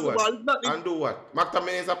pass the ball. And do what?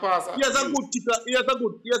 McTominay is a passer. He has a good kicker. He has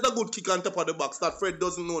a good kick on top of the box that Fred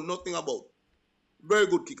doesn't know nothing about. Very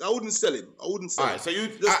good kick. I wouldn't sell him. Alright, so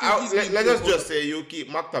let us just say you keep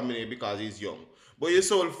McTominay because he's young. But you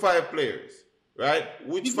sold 5 players, right?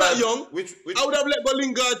 He's not young. Which I would have let go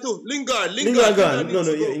Lingard too. Lingard gone. No,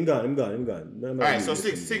 him gone. Alright, so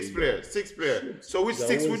 6 players. 6 players. So which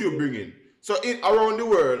 6 would you bring in? So around the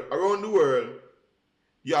world,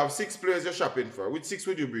 you have 6 players you're shopping for. Which 6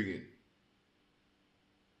 would you bring in?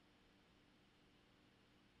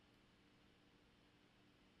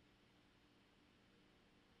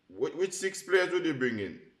 Which 6 players would you bring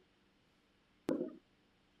in?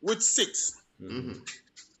 Which 6? Mm-hmm.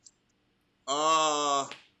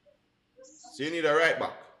 So you need a right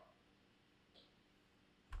back.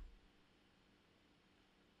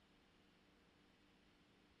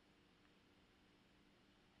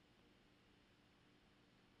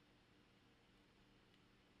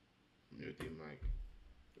 Mike.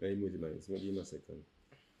 Give him a second.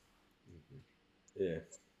 Yeah.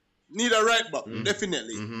 Need a right back,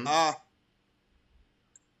 definitely.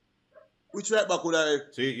 Which right back would I?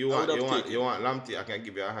 So you want Lamptey? I can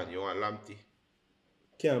give you a hand. You want Lamptey?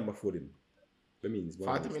 Can't afford him. That means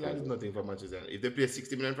 40 million is nothing for Manchester United. If they pay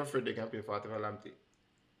 60 million for Fred, they can pay 40 for Lamptey.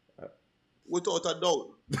 Without a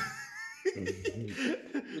doubt.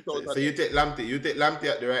 So you take Lamptey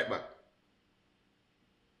at the right back.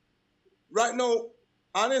 Right now,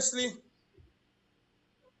 honestly,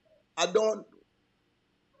 I don't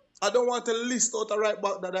want to list out a right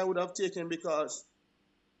back that I would have taken because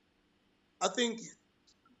I think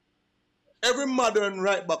every modern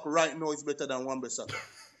right back right now is better than Wan-Bissaka.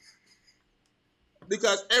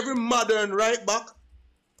 Because every modern right back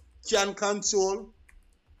can control,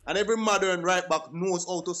 and every modern right back knows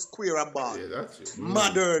how to square a ball. Yeah, that's it.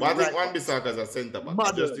 Modern. But I think Wan-Bissaka is a centre back.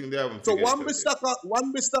 Modern. Just think they haven't So figured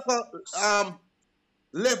Wan-Bissaka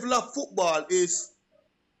level of football is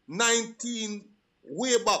 19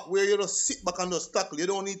 way back, where you just sit back and just tackle. You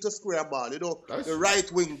don't need to square a ball. The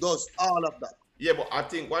right wing does all of that. Yeah, but I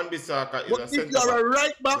think Wan-Bissaka is a centre back. But if you're a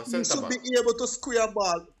right back, you should be able to square a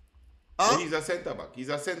ball. Huh? He's a centre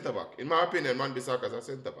back. In my opinion, Wan-Bissaka is a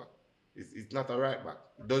centre back. It's not a right back.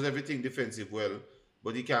 He does everything defensive well,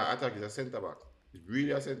 but he can't attack. He's a centre back. He's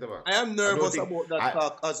really a centre back. I am nervous about that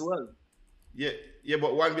talk as well. Yeah,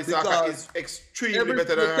 but Wan-Bissaka is extremely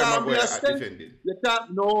better than Harry Maguire at defending.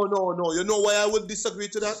 No. You know why I would disagree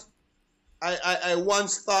to that? I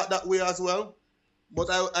once thought that way as well, but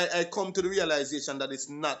I come to the realization that it's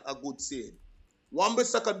not a good saying.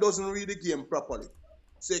 Wan-Bissaka doesn't read the game properly,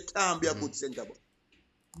 so he can't be a good centre back.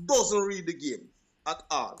 Doesn't read the game at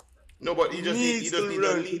all. No, but he needs a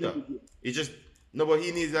leader. He needs a leader. It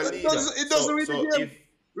doesn't read the game.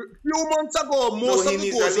 A few months ago, most of the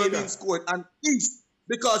goals were being scored, and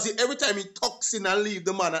because every time he tucks in and leave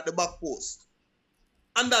the man at the back post.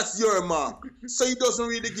 And that's your mark. So he doesn't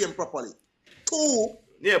read the game properly.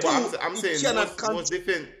 Yeah, but I'm saying most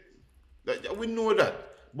defend. We know that.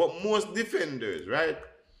 But most defenders, right?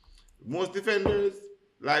 Most defenders,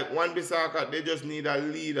 like Wan-Bissaka, they just need a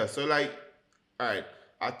leader. So like, all right,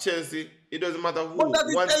 at Chelsea, it doesn't matter who.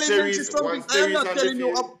 Once Terry's on the field,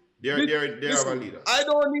 they have a leader. I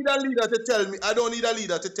don't need a leader to tell me. I don't need a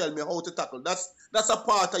leader to tell me how to tackle. That's a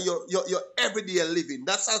part of your everyday living.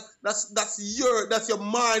 That's your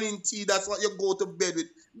morning tea. That's what you go to bed with.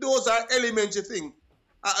 Those are elementary things.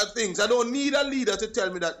 I don't need a leader to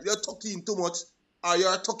tell me that you're talking too much or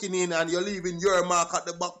you're tucking in and you're leaving your mark at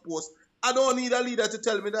the back post. I don't need a leader to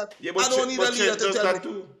tell me that. Yeah, but I don't need a leader to tell me.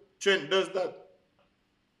 Too. Trent does that.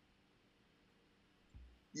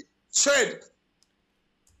 Trent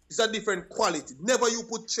is a different quality. Never you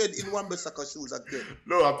put Trent in Wan-Bissaka shoes again.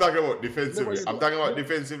 No, I'm talking about defensively.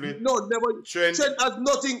 Defensively. No, never. Trent has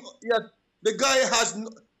nothing. Yeah, the guy has.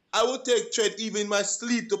 I would take Trent even in my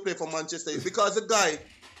sleep to play for Manchester because the guy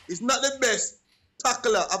is not the best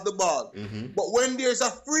tackler of the ball. Mm-hmm. But when there's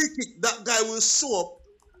a free kick, that guy will show up,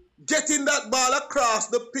 getting that ball across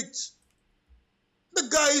the pitch. The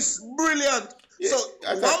guy is brilliant. Yeah, so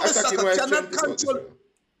Wan-Bissaka cannot control.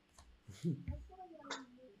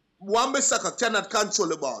 Wan-Bissaka cannot control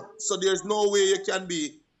the ball. So there's no way you can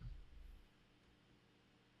be.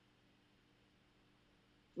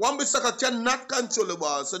 Wan-Bissaka cannot control the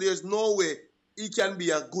ball, so there's no way he can be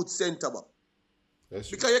a good centre back.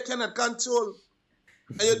 Because you cannot control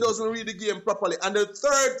and you doesn't read the game properly. And the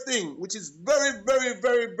third thing, which is very, very,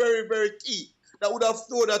 very, very, very key, that would have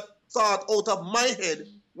thrown that thought out of my head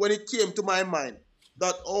when it came to my mind,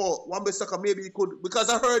 that, Wan-Bissaka maybe he could, because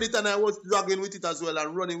I heard it and I was dragging with it as well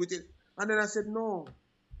and running with it. And then I said, no,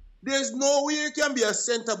 there's no way you can be a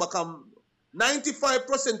centre back.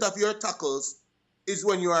 95% of your tackles is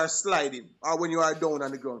when you are sliding or when you are down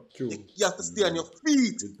on the ground. True. You have to stay on your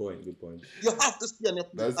feet. Good point. You have to stay on your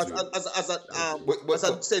feet as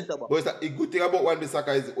a centre back. But a good thing about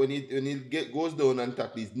Wan-Bissaka is when he goes down and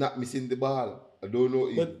tackle, he's not missing the ball. I don't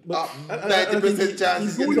know. But 90%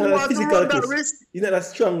 chance. He's not a physical case. He's not as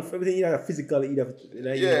strong for everything. He's not a physical either.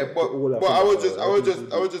 But I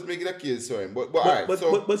was just making a case for him. But all right. But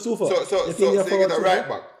so far, so you get a right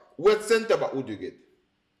back. What centre back would you get?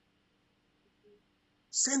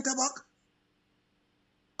 Centre back?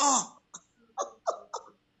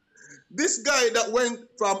 This guy that went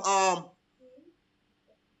from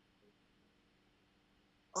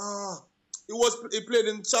he played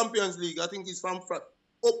in Champions League. I think he's from France.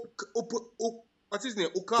 What's his name?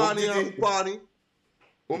 Upani.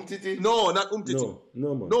 Umtiti? No, not Umtiti.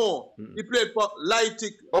 No, man. No, he played for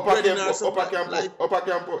Leipzig. Upper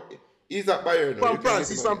Campo. He's at Bayern now. From France.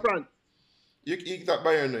 He's from France. He's at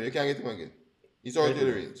Bayern now. You can't get him again. He's out of the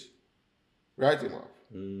range. Write him off.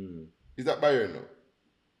 He's at Bayern now.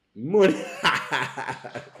 Money.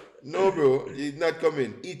 No, bro. He's not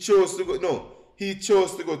coming. He chose to go. No. He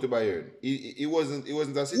chose to go to Bayern. It wasn't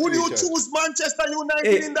a situation. Would you choose Manchester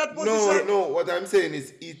United in that position? No. What I'm saying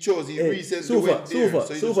is he chose. He recently went there.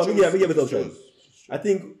 So far, me give it up, Sean. I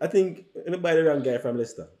think you buy the wrong guy from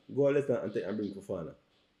Leicester. Go to Leicester and bring Fofana.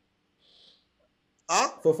 Huh?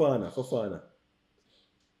 Fofana.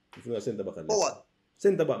 If you're not centre back. For what?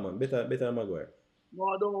 Centre back, man. Better than Maguire. No,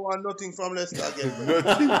 I don't want nothing from Leicester again.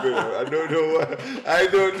 Nothing, bro. I don't know why. I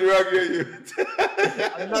don't drag you.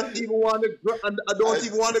 I don't even want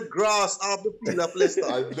the grass off the field of Leicester.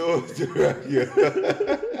 I don't drag you.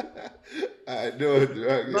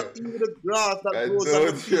 Not even the grass that grows on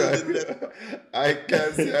the field. I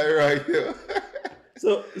can't say I rag you.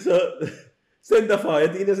 So centre forward. You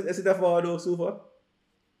think there's a centre forward though so far?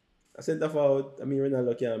 A centre forward,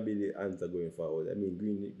 Ronaldo can't be the answer going forward.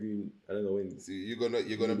 Green, I don't know when. See, you're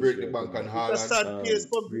gonna break the bank on Haaland. That's sad case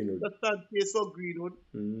for Greenwood.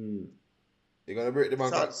 You're gonna break the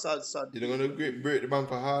bank. Sad. You're gonna break the bank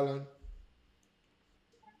for Haaland.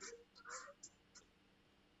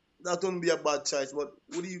 That wouldn't be a bad choice, but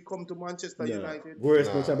would you come to Manchester United? Worse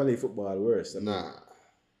than Champions League football, worse.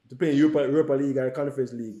 To play Europa League or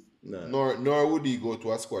Conference League. Nah. Nor would he go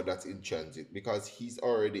to a squad that's in transit because he's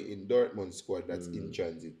already in Dortmund's squad that's in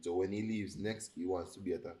transit. So when he leaves next, he wants to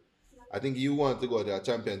be at I think you want to go to a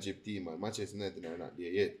championship team and Manchester United are not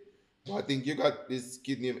there yet. But I think you got this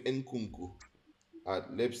kid named Nkunku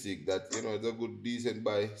at Leipzig that, is a good, decent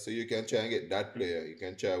buy. So you can try and get that player. You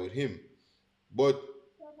can try with him. But,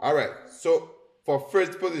 all right. So for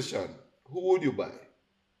first position, who would you buy?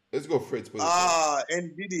 Let's go Fred's position.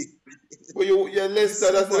 NDD. But you're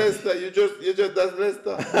Leicester. That's Leicester. You just that's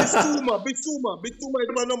Leicester. Bissouma is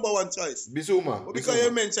my number one choice. Bissouma. But because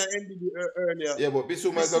you mentioned NDD earlier. Yeah, but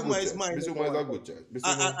Bissouma is a good choice. Mine Bissouma is a good choice.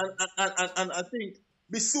 And I think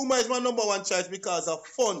Bissouma is my number one choice because of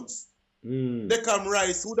funds. Declan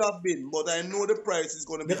Rice would have been, but I know the price is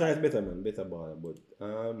going to be. Declan is better, man. Better baller, but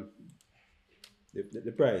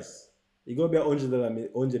the price. It's going to be $100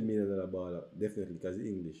 million baller, definitely, because it's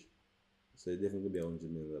English. So it's definitely going to be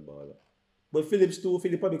 $100 million baller. But Phillips too,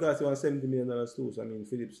 probably because he wants $70 million too. So I mean,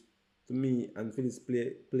 Phillips, to me, and Phillips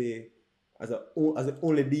play as a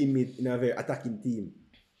only D-mid in a very attacking team.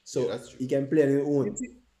 So yeah, he can play on his own.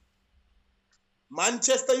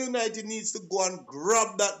 Manchester United needs to go and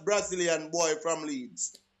grab that Brazilian boy from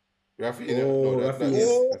Leeds. Rafinha.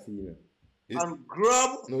 Rafinha. And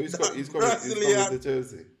grab he's coming to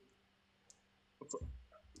Chelsea.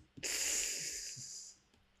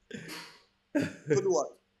 To do what?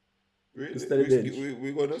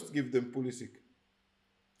 We're going to give them Pulisic.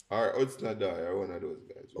 Or Odsnadai or one of those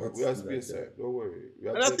guys. We have space there. Don't worry.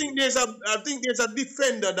 And I think there's a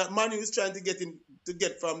defender that Manu is trying to get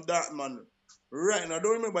from Dortmund. Right now, I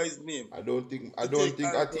don't remember his name. I don't think a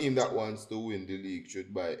team that wants to win the league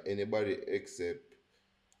should buy anybody except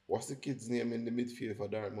what's the kid's name in the midfield for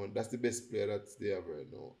Dortmund? That's the best player that's there right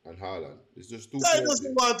now. And Haaland. It's just two players.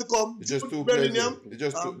 Doesn't want to come. It's just two Bellingham. Players. It's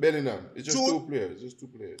just two Bellingham. It's just two players. Just two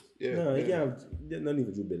players. Yeah. No, you can't have not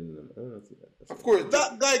even do Bellingham. I don't see that. Of course.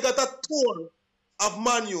 That guy got a tour of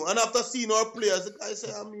Manu, and after seeing our players, the guy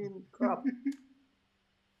said, crap.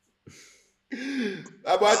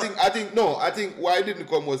 But I think why he didn't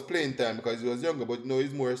come was playing time because he was younger, but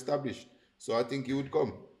he's more established. So I think he would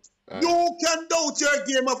come. You can doubt your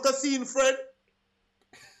game after seeing Fred.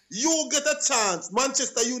 You get a chance.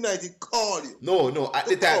 Manchester United call you. No. At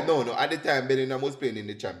the time, Bellingham was playing in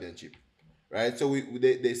the Championship, right? So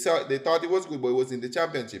they thought it was good, but it was in the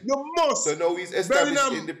Championship. You must. So now he's established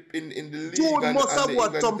in the league. Jude must have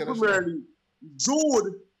watched some Premier League.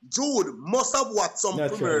 Jude must have watched some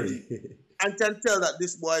Premier League and can tell that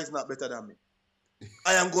this boy is not better than me.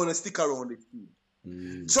 I am going to stick around this team.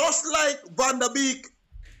 Just like Van der Beek.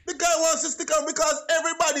 The guy wants to stick around because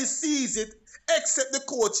everybody sees it except the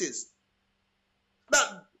coaches.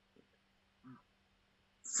 That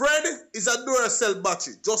Fred is a Duracell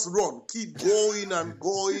battery. Just run. Keep going and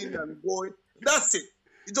going and going. That's it.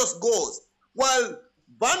 It just goes. While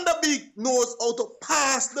Van der Beek knows how to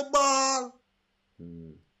pass the ball.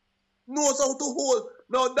 Knows how to hold.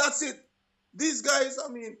 Now that's it. These guys,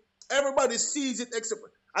 everybody sees it except...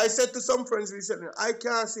 I said to some friends recently, I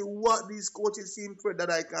can't see what these coaches see in Fred that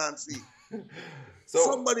I can't see. So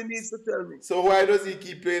somebody needs to tell me. So why does he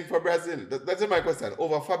keep playing for Brazil? That's my question.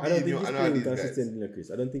 Over Fabinho and all these guys.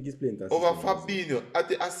 Chris. I don't think he's playing consistently. Over Fabinho,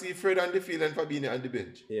 I see Fred on the field and Fabinho on the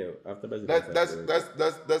bench. Yeah, after Brazil.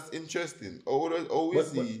 That's interesting. How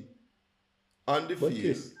is he on the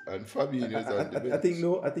field and Fabinho's on the bench? I think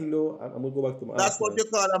no. I'm gonna go back to my. That's what you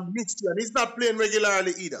call a mixture. And he's not playing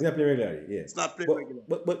regularly either. He's not playing regularly. Yeah. He's not playing regularly.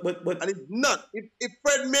 But and it's not. If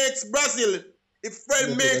Fred makes Brazil, if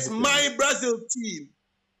Fred makes my Brazil team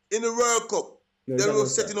in the World Cup, then we're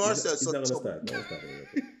setting ourselves up. He's not gonna start.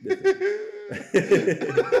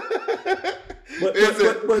 But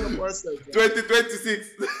 2026.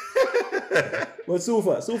 But so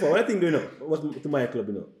far, what I think do you know? What to my club,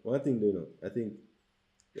 What I think do you know? I think,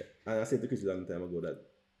 and I said to Chris a long time ago that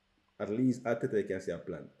at least Arteta can see a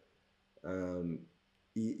plan.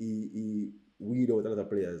 He weed out a lot of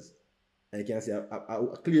players, and he can see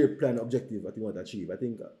a clear plan, objective that he want to achieve. I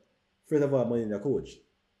think first of all, money in the coach,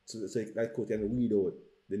 so that coach can weed out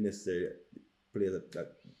the necessary players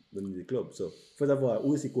that in the club. So first of all,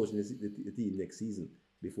 who is the coach in the team next season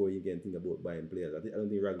before you can think about buying players? I don't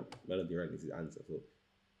think Ragnick is the answer. So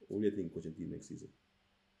what do you think coaching team next season?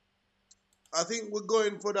 I think we're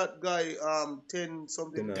going for that guy 10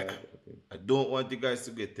 something. Okay. I don't want the guys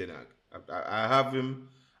to get Ten Hag. I have him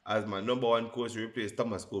as my number one coach to replace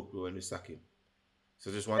Thomas Copeland when we sack him.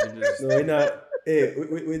 So just want him to just... No, you're not. Hey,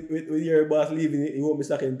 with your boss leaving, he won't be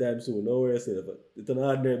sacking time soon. No worries, but it's an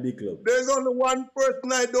ordinary big club. There's only one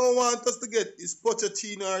person I don't want us to get. It's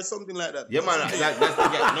Pochettino or something like that. Yeah, man. That's the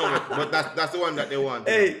guy. No, but that's the one that they want.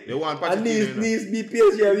 Hey, they want Pochettino. And needs be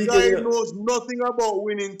PSG. The guy knows nothing about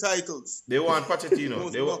winning titles. They want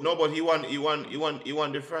Pochettino. But he won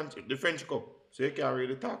the French Cup. So you can't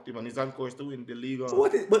really talk to him, and he's on course to win the league. So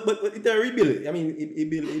but it's a rebuild. I mean, he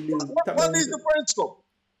build. What is the French Cup?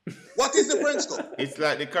 What is the French Cup? It's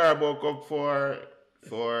like the Carabao Cup for.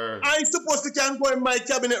 I supposed to can go in my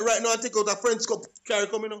cabinet right now and take out a French Cup carry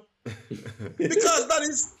coming up. Because that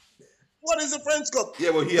is What is the French Cup?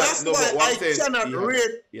 Yeah, but that's why I cannot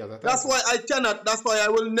rate. That's why I cannot. That's why I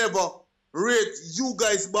will never rate you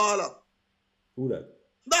guys baller. Who that?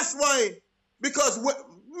 That's why. Because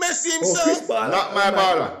Messi himself. Not my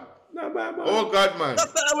baller. Not my baller. Oh God, man.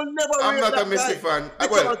 That's why I will never I'm rate not that a Messi fan.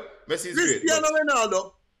 Well, Messi's great. Cristiano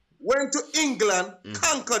Ronaldo went to England,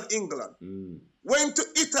 conquered England. Went to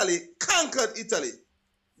Italy, conquered Italy.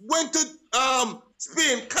 Went to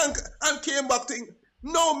Spain, conquered, and came back to England.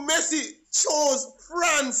 No, Messi chose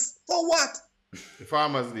France for what? The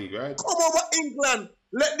Farmers League, right? Come over England.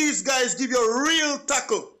 Let these guys give you a real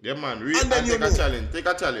tackle. Yeah, man. And then take a challenge. Take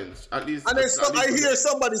a challenge. At least. And then I hear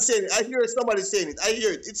somebody saying it. I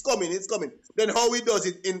hear it. It's coming. Then how he does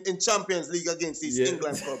it in Champions League against this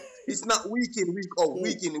England club. It's not week in, week out,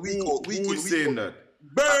 week in, week out, week in, week out. Who's saying that?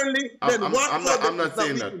 Burnley, I'm not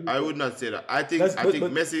saying that. I would not say that. I think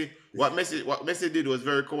Messi, what Messi did was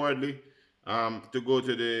very cowardly. To go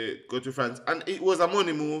to France, and it was a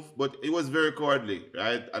money move, but it was very cowardly,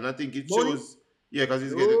 right? And I think it shows. Yeah, because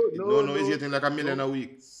he's getting like $1 million a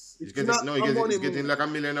week. He's getting like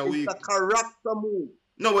 $1 million a week. It's a character move.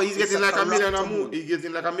 No, but he's getting like $1 million a move. He's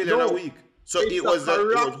getting like $1 million a week. So it was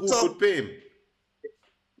who could pay him.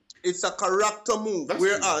 It's a character move.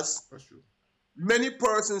 That's true. Many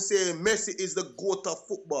persons say Messi is the GOAT of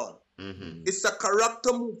football. It's a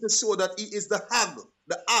character move to show that he is the hag,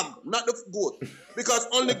 not the GOAT. Because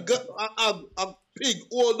only a pig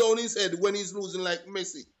all down his head when he's losing like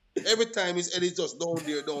Messi. Every time his head is just down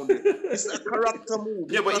there. It's a character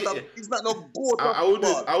move. Yeah, it's not no GOAT of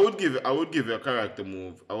football. I would give it a character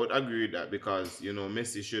move. I would agree with that because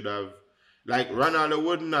Messi should have, like Ronaldo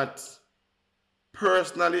would not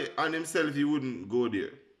personally on himself. He wouldn't go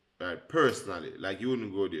there. Right, personally, like he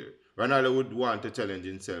wouldn't go there. Ronaldo would want to challenge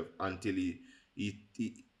himself until he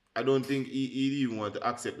I don't think he even want to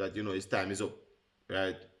accept that his time is up.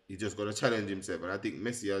 Right, he's just gonna challenge himself, and I think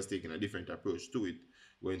Messi has taken a different approach to it,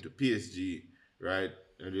 going to PSG, right?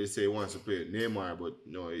 And they say he wants to play Neymar, but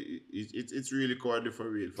no, it's really cowardly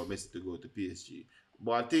for real for Messi to go to PSG.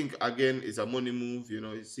 But I think again, it's a money move.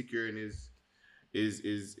 He's securing his.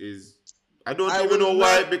 I don't even know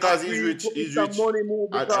why, because he's rich. He's rich.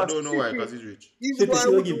 I don't know why, because he's rich. Even though I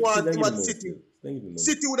would want him at City.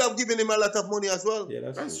 City would have given him a lot of money as well.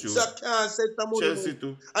 Yeah, that's true. So can't set the money. Chelsea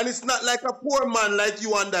too. And it's not like a poor man like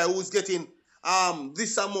you and I who's getting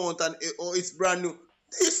this amount or it's brand new.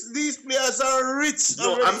 These players are rich.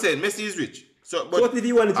 No, already. I'm saying Messi is rich. So what if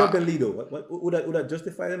he won the Champions League though? Would that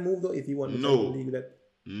justify the move though? If he won the Champions League,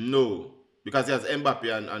 no, because he has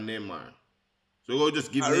Mbappe and Neymar. So we'll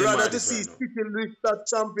just give I'd rather to see City lift that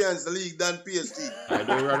Champions League than PSG. I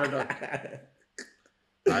don't rather that.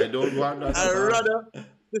 I don't want that. I'd rather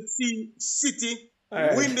to see City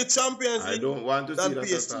win the Champions League. I don't want to see that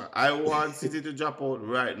PSG. At all. I want City to drop out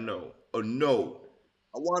right now. Oh no.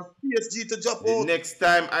 I want PSG to drop out. The next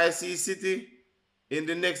time I see City in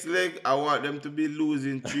the next leg, I want them to be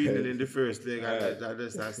losing 3-0 in the first leg, and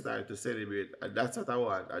I start to celebrate. And that's what I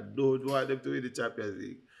want. I don't want them to win the Champions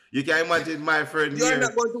League. You can imagine my friend here. You're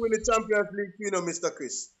not going to win the Champions League, Mr.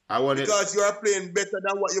 Chris. Because you are playing better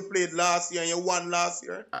than what you played last year and you won last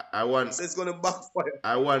year. I want. So it's going to backfire.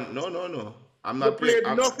 No. I'm not playing.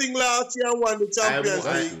 Nothing last year and won the Champions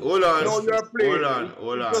League. Hold on. No, you're playing.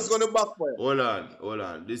 Hold on. It's going to backfire. Hold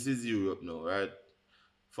on. This is Europe now, right?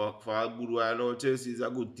 For a good while now, Chelsea is a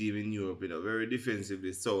good team in Europe, very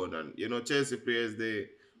defensively sound. And, Chelsea players,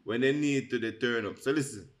 when they need to, they turn up. So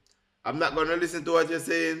listen. I'm not going to listen to what you're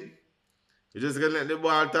saying. You're just going to let the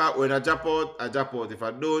ball talk. When I drop out, I drop out. If I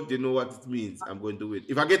don't, you know what it means. I'm going to win.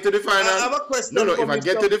 If I get to the final... I have a question. If I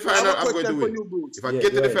get to the final, I'm going to win. If I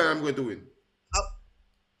get to the final, I'm going to win.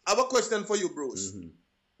 I have a question for you, Bruce. Mm-hmm.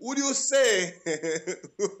 Would you say...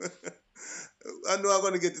 I know I'm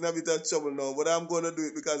going to get in a bit of trouble now, but I'm going to do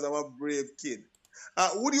it because I'm a brave kid.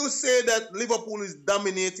 Would you say that Liverpool is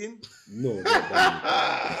dominating? No.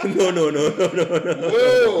 No.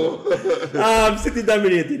 Whoa. City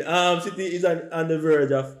dominating. City is on the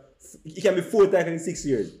verge of. It can be 4 titles in 6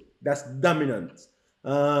 years. That's dominant.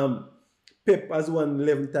 Pep has won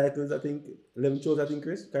 11 titles, I think. 11 trophies, I think,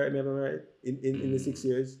 Chris. Correct me if I'm right. In the 6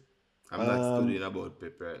 years. I'm not studying about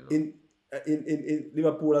Pep right now. In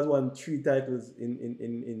Liverpool has won 3 titles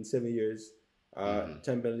in 7 years.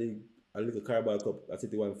 Champions League. A little Carabao Cup, I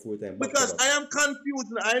City won 4 times. Because I am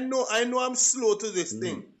confused. I know I'm slow to this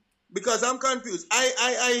thing. Because I'm confused.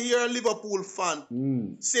 I hear a Liverpool fan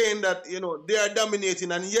saying that they are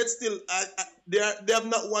dominating, and yet still they have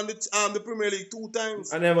not won the Premier League 2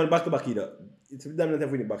 times. And they have won back-to-back either. It's dominant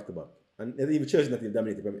have winning back-to-back. And even Chelsea not even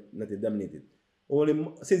dominated.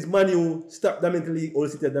 Only since Man U stopped dominating the league, all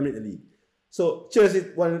City have dominated the league. So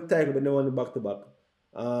Chelsea won the title, but they won the back-to-back.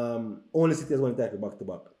 Only City has won the title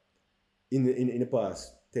back-to-back in the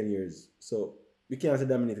past 10 years. So we can't say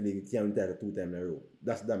dominate the league. We can't win the title 2 times in a row.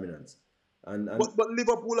 That's dominance. And but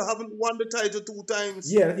Liverpool haven't won the title 2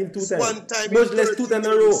 times. Yeah, I think 2 times. One time. Much less 2 times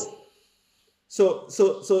in a row. So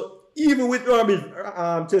even with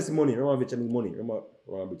Chelsea money, Romovich and his money,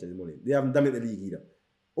 they haven't dominated the league either.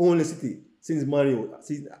 Only City, since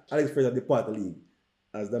Alex Ferguson departed the league,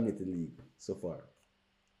 has dominated the league so far.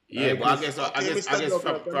 Yeah, but I guess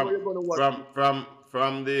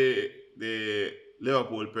from the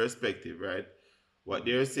Liverpool perspective, right? What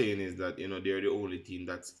they're saying is that they're the only team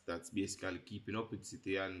that's basically keeping up with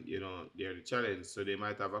City, and they're the challenge. So they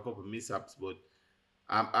might have a couple mishaps, but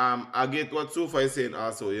I get what Sofa is saying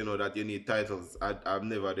also. That you need titles. I'm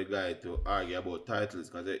never the guy to argue about titles,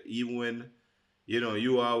 because even when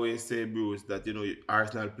you always say, Bruce, that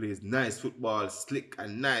Arsenal plays nice football, slick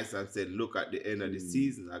and nice, and said, look at the end of the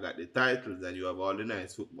season, I got the titles, and you have all the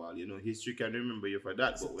nice football. History can remember you for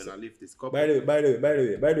that. But when I lift this cup, by the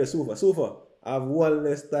way, Sofa, I have one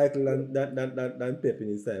less title than Pep in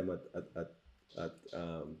his time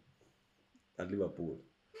at Liverpool.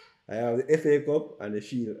 I have the FA Cup and the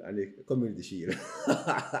Shield and the Community Shield.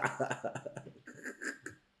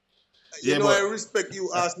 I respect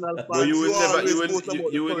you, Arsenal fans. But you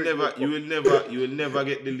will never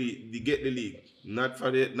get the league. Not for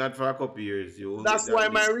a couple years. That's why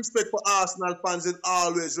my respect for Arsenal fans will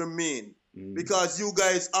always remain. Because you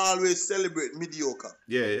guys always celebrate mediocre.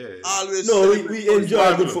 Yeah. Always. No, we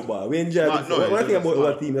enjoy good football. We enjoy good football. One thing about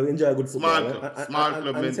our team, we enjoy good football. Small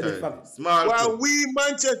club mentality. While we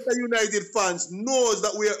Manchester United fans knows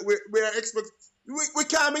that we are expecting. We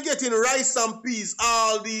can't be getting rice and peas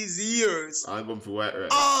all these years. I'm going for white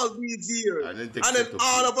rice. All these years. And then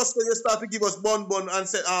all of us they start to give us bun and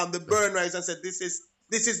said the burn rice and said this is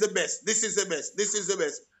the best. This is the best. This is the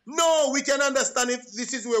best. No, we can understand if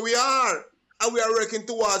this is where we are and we are working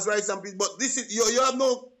towards rice and peas. But this is you have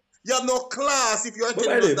no class if you are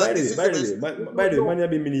telling us that this is the best. By the way, man, you have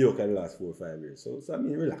been mediocre in the last 4 or 5 years. So I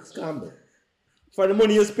mean, relax, calm down. For the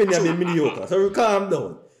money you spend, you have been mediocre. So calm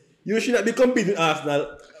down. You should not be competing with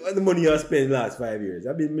Arsenal with the money you have spent in the last 5 years.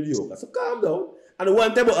 You've been mediocre. So calm down. And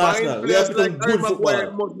one time about Arsenal, we have to like good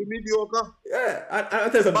football. Must be mediocre. Yeah, I'll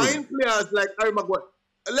tell you something. Buying players like Harry Maguire.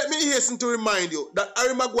 Let me hasten to remind you that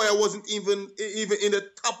Harry Maguire wasn't even in the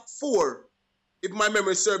top 4, if my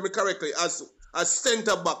memory serves me correctly, as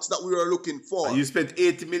centre backs that we were looking for. And you spent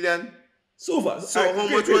 80 million. So far. So how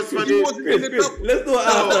much was for the? Let's do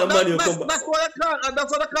Arsenal Man. That's what I can't, and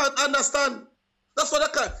that's what I can't understand. That's what I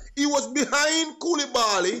can't. He was behind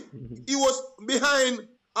Koulibaly. He was behind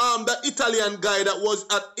the Italian guy that was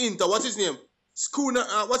at Inter. What's his name?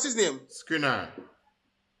 What's his name? Skriniar.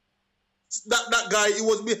 That guy. He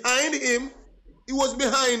was behind him. He was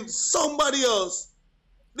behind somebody else.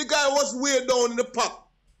 The guy was way down in the pack.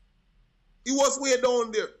 He was way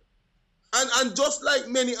down there. And just like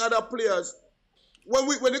many other players, when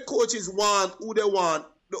the coaches want who they want,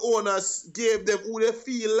 the owners gave them who they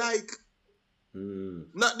feel like.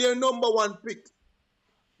 Not their number one pick.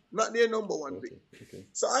 Not their number one pick. Okay.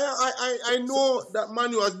 So I know that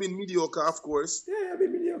Manu has been mediocre, of course. Yeah, I've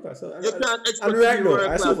been mediocre. So you can't expect right now.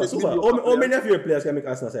 How many of your players can make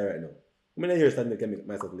Arsenal say right now? How many years can make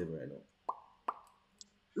myself live right now?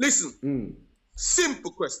 Listen.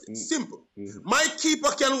 Simple question. Simple. My keeper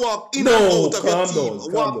can walk in and out of your team.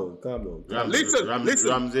 Calm down. Listen.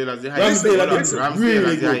 Ramsdale has the highest.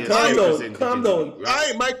 Really good. Calm down.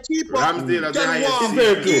 My keeper Ramsdale has the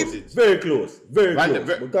highest. It's very close. Very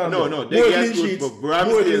close. No. They get good, but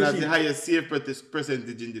Ramsdale has the highest save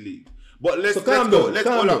percentage in the league. But let's go. Let's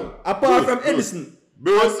go on. Apart from Edison.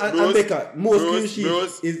 And Becker, most clean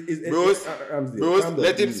sheets is Ramsdale. Bruce,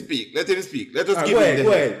 let him speak. Let us give him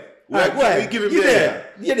go ahead. We give him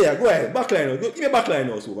there. Go ahead. Backline now. Give me a backline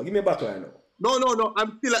now, Super. Give me a backline now. No.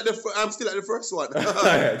 I'm still at the first one.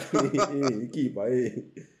 Alright. Keeper.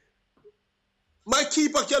 My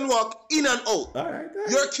keeper can walk in and out. Alright.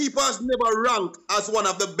 Your keeper's never ranked as one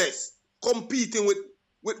of the best, competing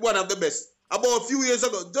with one of the best. About a few years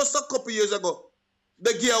ago, just a couple years ago,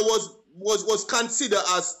 De Gea was considered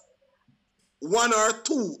as 1 or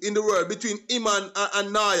 2 in the world between him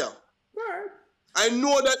and Naya. I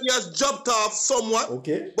know that he has dropped off somewhat,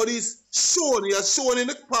 but he has shown in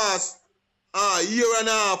the past year and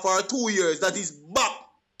a half or 2 years that he's back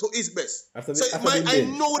to his best. I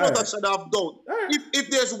know that I should have done. If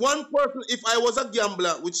there's one person, if I was a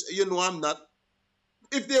gambler, which I'm not,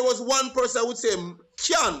 if there was one person I would say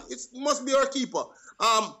it must be our keeper.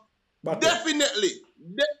 Definitely,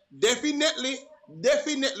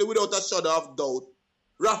 without a shadow of doubt,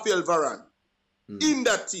 Raphael Varane. in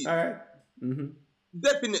that team. All right. Mm-hmm.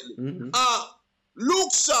 Definitely. Mm-hmm.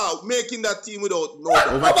 Luke Shaw making that team without no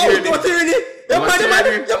doubt. Over Tierney.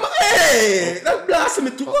 Hey, that's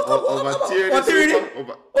blasphemy too. Over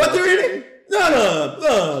Tierney.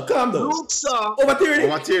 No, calm down. Luke Shaw. Over Tierney.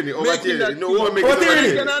 Over Tierney. No one make I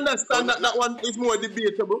it can understand that one is more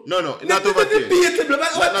debatable. No, not over Tierney.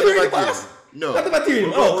 Not over Tierney. No. Not over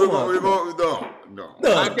Tierney. No.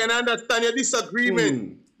 I can understand your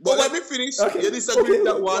disagreement. But let me finish. Okay. You disagree with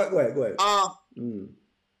that one. Go ahead.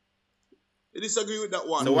 You disagree with that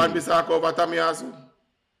one. So one Bissaka over Tomiyasu?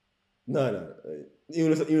 No.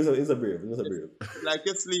 It's a brave. Like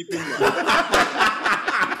you're sleeping, man.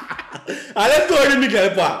 Let's go in the Miguel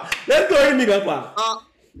Park.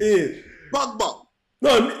 Pogba. No,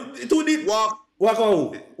 too deep. Walk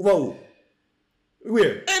on who?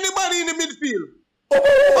 Where? Anybody in the midfield.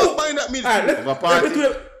 Pogba in that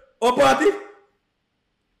midfield. Over party.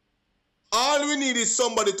 All we need is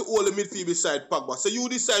somebody to hold the midfield beside Pogba. So you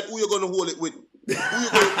decide who you're going to hold it with. Who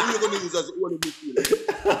you're going to use as a holding midfielder.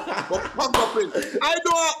 But Pogba plays.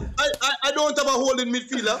 I don't have a holding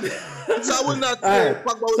midfielder. So I will not say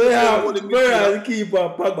Pogba will be a holding midfielder. So keep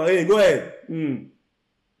Pogba. Hey, go ahead.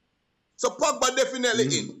 So Pogba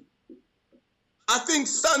definitely in. I think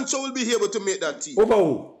Sancho will be able to make that team. Over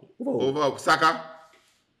who? Over Saka.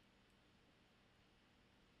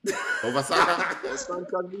 Over Saka.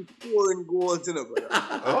 Sancho has been scoring goals, you know,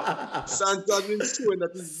 brother. Sancho has been showing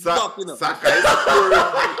that he's back, you know. Saka is scoring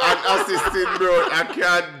and assisting, bro. I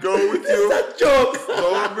can't go with you. That's a joke.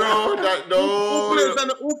 No, bro.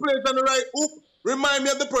 Who plays on the right? Remind me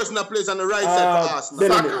of the person that plays on the right side for Arsenal.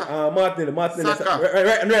 Saka. Martinelli.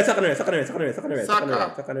 Saka.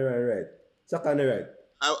 Saka on the right.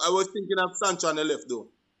 I was thinking of Sancho on the left, though.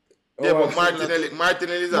 Yeah, but Martinelli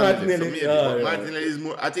is on the left. So maybe, yeah. Martinelli is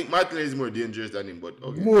more. I think Martinelli is more dangerous than him, but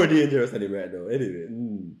okay. More dangerous than him right now. Anyway.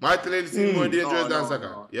 Martinelli is more dangerous than Saka.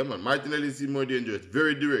 No. Yeah, man. Martinelli is more dangerous.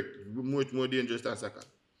 Very direct. Much more dangerous than Saka.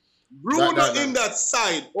 Bruno in that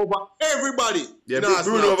side over everybody. Yeah,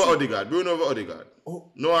 Bruno over Odegaard.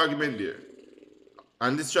 Oh. No argument there.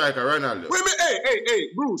 And the striker, Ronaldo. Wait a minute. Hey,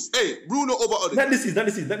 Bruce. Hey, Bruno over Odegaard. Not this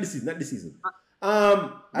season.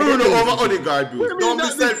 Bruno over Odegaard, Bruce.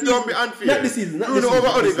 Don't be unfair. Not this season. Bruno over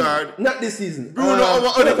Odegaard. Not this season. Bruno over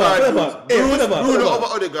Odegaard. Bruno over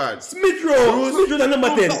Odegaard. Smith Rowe the number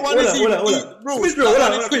 10. Hold on.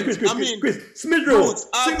 Chris. Smith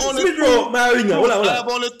Rowe, my winger. Hold on. I have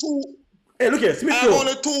only two. Hey, look here, Smith Rowe. I have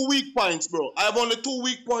only 2 weak points, bro. I have only 2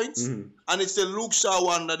 weak points. And it's the Luke Shaw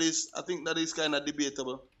one I think that is kind of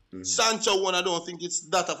debatable. Sancho one, I don't think it's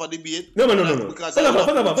that of a debate. No. First of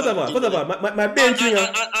all, my bench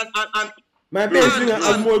winger. My bench winger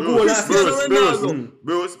has more goals than assists.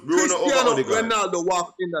 Bruno over Odegaard. Ronaldo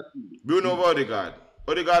walked in that team. Bruno over Odegaard.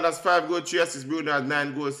 Odegaard has 5 goals, 3 assists. Bruno has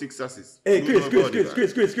 9 goals, 6 assists. Hey, Chris.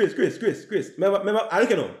 Remember, I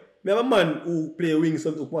don't know. Remember a man who play wings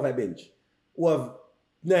on the bench who have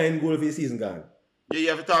 9 goals for the season gone. Yeah, you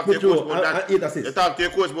have to talk to your coach about that. 8 assists. You talk to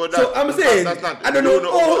your coach about that. So I'm saying, that's not, I don't know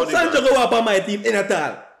how Sancho go up on my team in at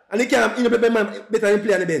all. And he can't play better than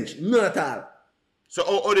play on the bench. None at all. So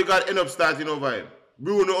Odegaard end up starting over him.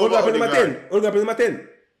 Bruno over Odegaard. Odegaard number 10.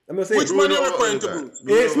 I'm not saying. Which one are you referring to, Bruce?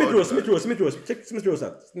 Hey, Smith Rowe. Check Smith Rowe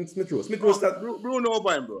start. Smith Rowe start. Bruno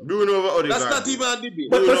over him, bro. Bruno over Odegaard. That's not even a debate.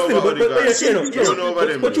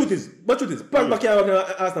 But truth is, Pogba can't work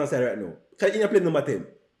on Arsenal side right now. Because he play number 10.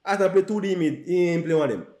 Arsenal play 2D mid, he ain't play one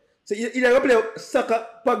of them. So either play Saka,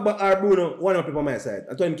 Pogba or Bruno, one of them play on my side.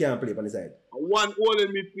 And Tony can't play on the side. One all in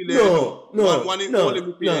midfield.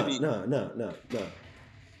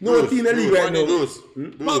 No team in the league right now.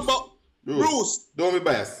 Bruce. Don't be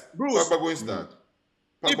biased. Pogba going to start.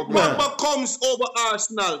 If Pogba comes over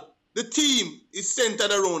Arsenal, the team is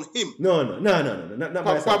centered around him. No. Not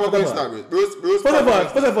Pogba going to start. Bruce. First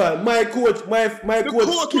of all, my coach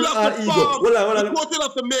kill our ego. Hold on. The coach will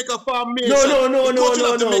have to make a formation.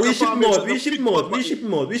 No. We ship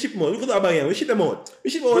them out. We could have again. We ship them out.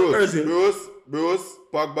 Bruce,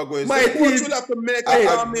 Pogba going to start. My coach will have to make a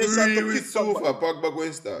formation. I agree with Sufa. Pogba going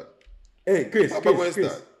to start. Hey, Chris.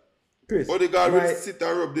 Odegaard will sit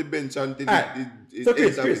and rub the bench until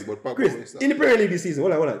Chris, in the Premier League this season,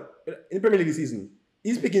 hold on. In the Premier League this season,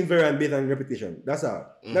 he's picking Varane based on reputation. That's all.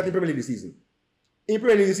 Not in Premier League this season. In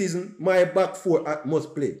Premier League this season, my back four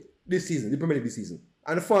must play this season, the Premier League this season.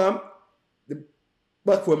 And Farm, the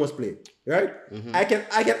back four must play. Right? I can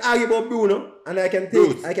argue about Bruno and I can take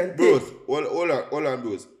Bruce, hold on,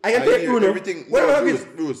 Bruce. I can take Bruno.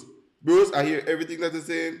 Bruce, I hear everything that you're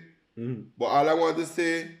saying. But all I want to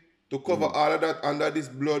say to cover all of that under this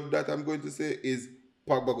blood that I'm going to say is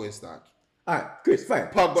Pogba going to start. All right, Chris, fine.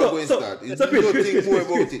 Pogba going start. So Chris,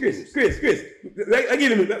 I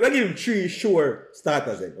give him 3 sure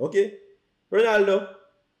starters then, okay? Ronaldo,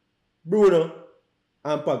 Bruno,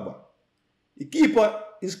 and Pogba. The keeper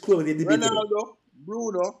is close. Ronaldo,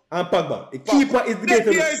 Bruno, and Pogba. The keeper is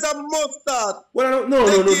debatable. Here is a must start. Well, no.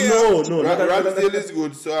 Ramsdale is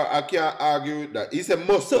good, so I can't argue with that. He's a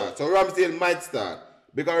must start, so Ramsdale might start.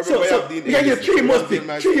 Because remember, so you can give 3 must pick.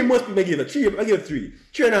 3 must pick. I give 3.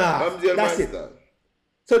 3.5. That's it. Start.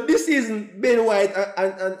 So this season, Ben White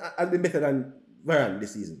has been better than Varane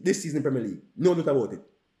this season. This season in Premier League. No doubt about it.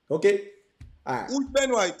 Okay? Alright. Who's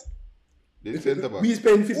Ben White? Who's Ben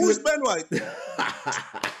White?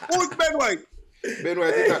 Who's Ben White? Ben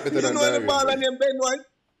White is not better than You know the baller named Ben White?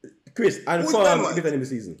 Chris, and form better than him this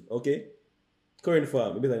season. Okay? Current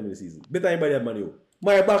form better than him this season. Better than anybody at Man U.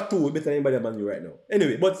 My back 2 better than anybody at Man U right now.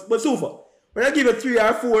 Anyway, but so far, when I give you 3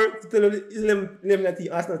 or 4 to tell you 11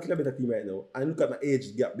 team, Arsenal is a better team right now, and look at my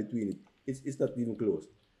age gap between it, it's not even close.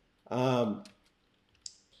 And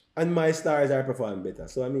my stars are performing better.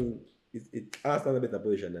 So I mean, Arsenal in a better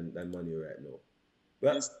position than Man U right now.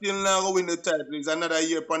 Well, he's still not going to win the title. It's another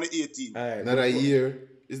year upon the 18th. Right, another year.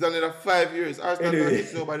 It's done another 5 years. Arsenal don't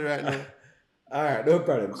hit nobody right now. Alright, no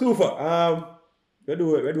problem. So far, we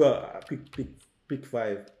do a quick pick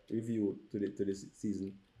 5 review to this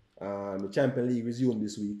season. The Champions League resumed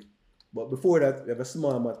this week. But before that, we have a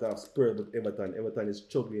small matter of Spurs with Everton. Everton is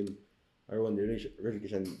struggling around the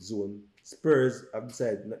relegation zone. Spurs have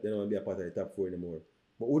decided they don't want to be a part of the top 4 anymore.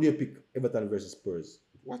 But who do you pick, Everton versus Spurs?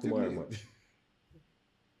 Tomorrow match?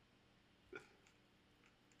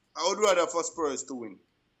 I would rather for Spurs to win.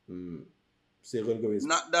 So you're going to go with...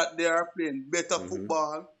 Not that they are playing better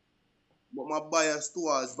football, but my bias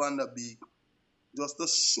towards Van der Beek, just to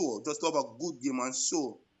have a good game and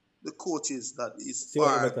show the coaches that is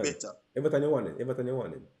far better. Everton you want it.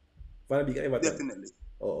 Van der Beek, Everton. Definitely.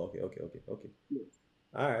 Oh, okay. Yeah.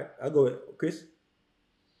 All right, I'll go with Chris.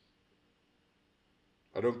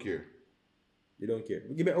 I don't care. You don't care.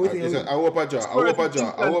 Give me I hope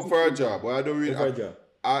for a job, but I don't really.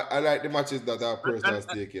 I like the matches that are personal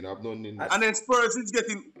staking. I've known in. And then Spurs is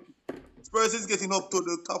getting up to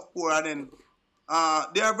the top 4, and then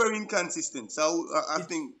they are very inconsistent. So I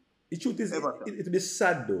think the truth is it'll be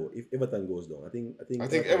sad though if Everton goes down. I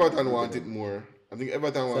think Everton want it more. I think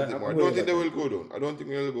Everton want it more. I don't think they will go down. I don't think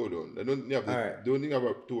they will go down. I don't think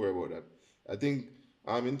about to worry about that. I think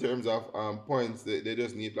in terms of points, they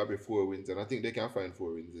just need probably 4 wins, and I think they can find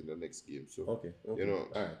 4 wins in the next game. So okay. You know,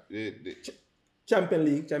 all right.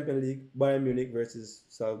 Champions League, Bayern Munich versus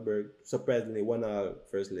Salzburg. Surprisingly, 1-1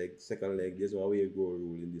 first leg, second leg. There's no way you go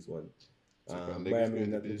rule in this one. Bayern Munich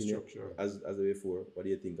not looking as the before. What do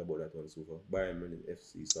you think about that one so far? Bayern Munich,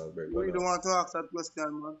 FC, Salzburg. You don't want to ask that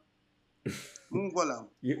question, man. Move along.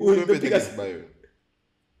 Who going to bet against Bayern?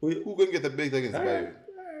 Who going to get a bet against Bayern?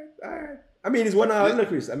 All right. I mean, it's 1-1,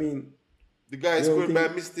 Chris. I mean, the guy scored by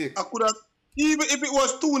mistake. I could have, even if it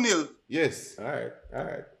was 2-0. Yes. All right.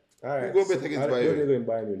 Who going to bet against Bayern? They're going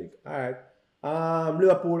Bayern Munich. All right.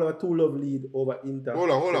 Liverpool have a 2-0 lead over Inter.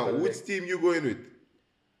 Hold on. Which team you going with?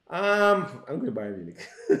 I'm going to Bayern Munich.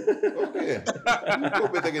 Okay. You go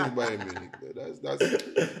bet against Bayern Munich. That's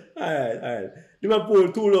all right. Liverpool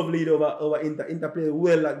 2-0 lead over Inter. Inter played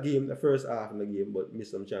well that game, the first half of the game, but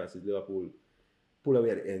missed some chances. Liverpool pull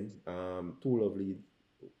away at the end. 2-0 lead.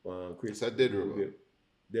 Chris, it's a dead rubber.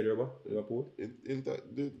 Dead rubber? Liverpool?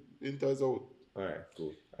 Inter's out. Alright,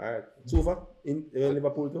 cool. Alright. So far, in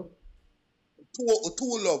Liverpool too?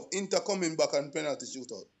 2-0. Inter coming back and penalty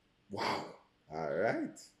shootout. Wow.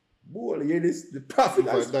 Alright. Boy, you hear this? The profit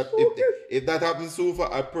if that happens so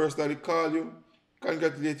far, I personally call you,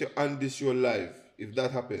 congratulate you on this show live. If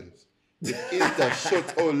that happens. If Inter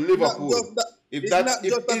shuts out Liverpool. If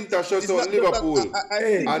Inter shuts out Liverpool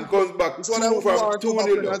and comes back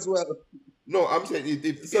 2-0 as well. No, I'm saying if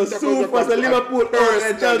Inter comes back Liverpool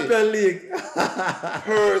in Champions League.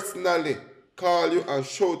 Personally, call you and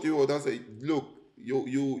shout you out and say, look,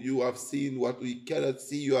 you have seen what we cannot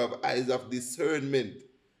see. You have eyes of discernment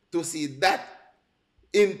to see that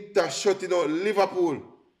Inter shutting out Liverpool.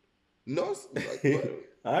 No,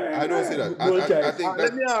 all right, I don't see that. I think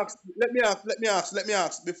let me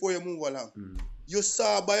ask before you move along. You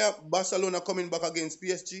saw Barcelona coming back against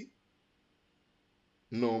PSG?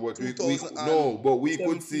 No, but we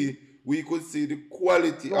could see the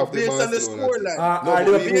quality of the Barcelona.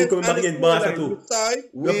 Liverpool coming back against Barca too.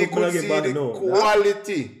 We could see the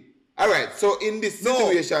quality. All right, so in this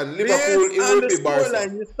situation, Liverpool it will be Barca.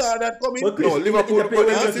 You saw that coming? No, Liverpool, but in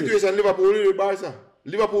this situation, Liverpool will be Barca.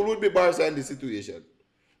 Liverpool would be Barca in this situation.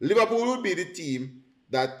 Liverpool would be the team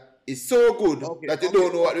that is so good that you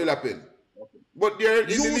don't know what will happen. But they're in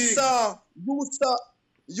the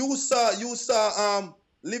You saw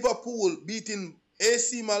Liverpool beating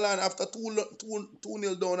AC Milan after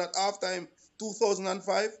 2-0 down at halftime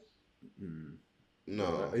 2005.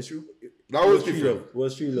 No. It's true. That was different. It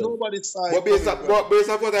was 3-0. Nobody saw it. But based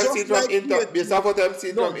off what I've seen from Inter, just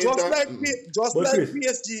like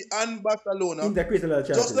PSG and Barcelona, Inter created a lot of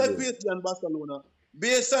chances, just like though. PSG and Barcelona,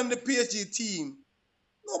 based on the PSG team,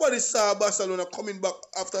 nobody saw Barcelona coming back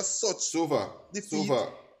after such defeat. So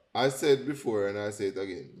far, I said before and I say it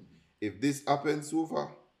again. If this happens so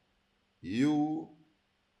far, you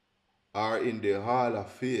are in the Hall of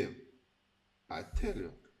Fame. I tell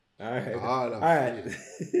you. All right. Hall of All right.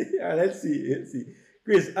 All right. Let's see.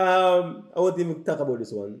 Chris, I won't even talk about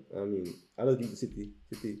this one. I mean, I don't think City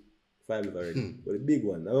 5 already. But the big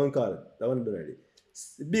one, I won't call it. That one done already.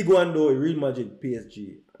 The big one though, Real Madrid,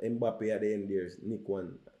 PSG. Mbappe at the end there, Nick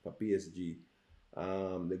one for PSG.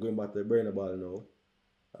 They're going back to the Bernabeu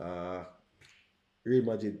now. Real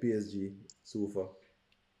Madrid, PSG, so far.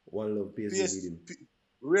 1-0 PSG leading.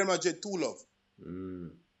 Real Madrid 2-0.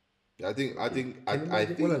 I think,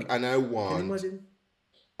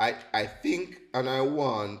 and I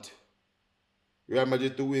want Real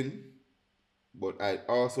Madrid to win, but I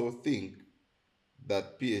also think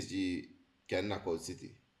that PSG can knock out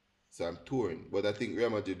City. So I'm touring, but I think Real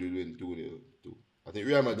Madrid will win 2-0 too. I think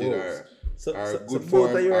Real Madrid are good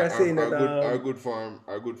form.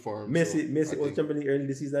 Are good form. Messi out Champions League early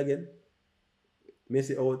this season again.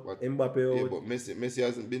 Messi out, Mbappe out. Yeah, but Messi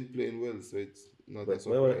hasn't been playing well, so it's not a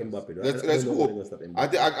surprise. Mbappe, Let's hope.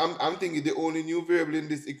 I'm thinking the only new variable in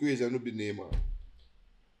this equation would be Neymar.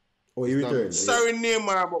 Oh, he returned. Sorry,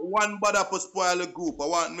 Neymar, but one bad apple spoil the group. I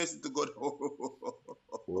want Messi to go down.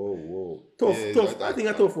 Whoa. Tough. I think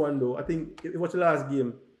a tough one though. I think if you watch the last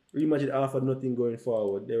game, Real Madrid offered nothing going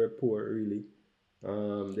forward. They were poor, really. But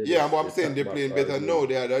I'm saying they're playing better now.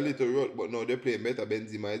 They had a little road, but now they're playing better.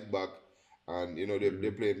 Benzema is back, and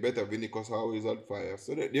they're playing better. Vinicius is on fire,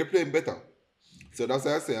 so they're playing better. So that's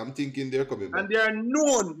why I say I'm thinking they're coming back. And they are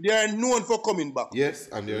known for coming back. Yes,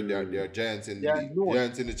 and they're giants in the league.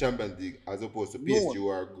 Giants in the Champions League, as opposed to PSG who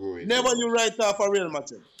are growing. Never you write off a Real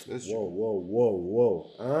Madrid. That's true. Whoa.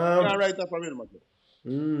 Can't write off a Real Madrid.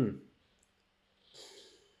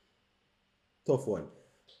 Tough one.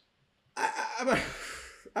 I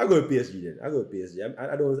go with PSG then. I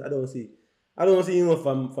don't see enough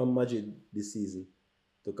from Madrid this season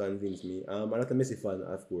to convince me. I'm not a Messi fan,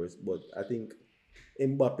 of course, but I think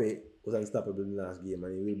Mbappe was unstoppable in the last game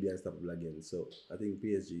and he will be unstoppable again. So I think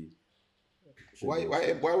PSG.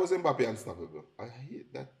 Why was Mbappe unstoppable? I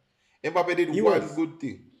hate that. Mbappe did one good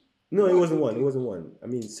thing. No, it wasn't one. I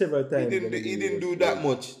mean, several times. He didn't do that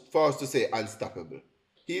much for us to say unstoppable.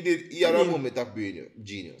 He had a moment of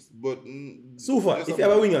genius, but so far, if you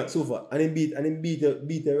have a winger, so far, and he beat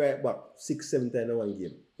the right back 6-7 times in one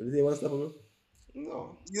game, would you say unstoppable?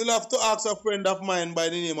 No. You'll have to ask a friend of mine by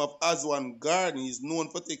the name of Aswan Garni. He's known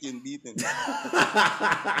for taking beatings.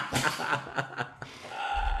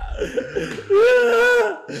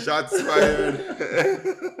 Shots fired.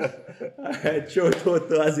 Alright, shout out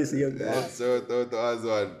to Aziz young guy. Shout out to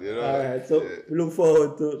Aswan. Alright, so we look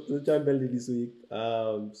forward to Champions League this week.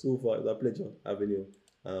 So far, it's a pleasure having you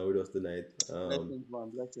with us tonight.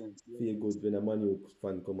 Blessings. Feel good when a Man U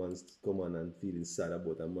fan come on and feeling sad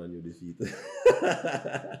about a Man U defeat.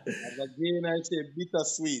 Again, I say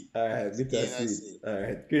bittersweet. Alright, bittersweet.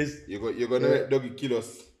 Alright, Chris. You're gonna let Dougie kill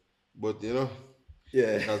us, but yeah.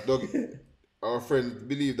 Because Dougie, our friends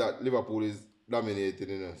believe that Liverpool is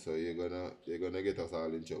dominating, so you're gonna get us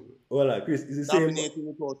all in trouble. Well, Chris, is the same.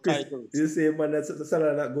 Chris, is the same man that's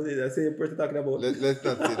Salah not good. The same person talking about. Let's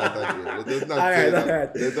not say that again. Let us not say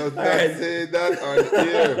that. Let us not say that on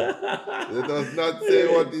air. Let us not say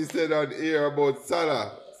what he said on air about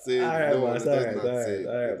Salah.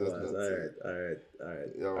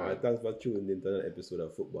 Alright. Thanks for tuning in to another episode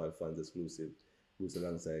of Football Fans Exclusive. Who's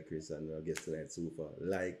alongside Chris and our guest tonight, Sufa.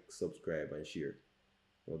 Like, subscribe, and share.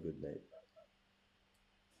 Have a good night.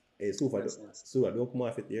 Hey, Sufa, don't come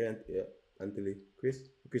off it here until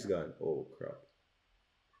Chris gone. Oh, crap.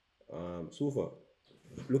 Sufa,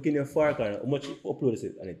 look in your far corner. How much upload is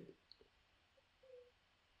it on it?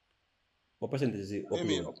 What percentage is it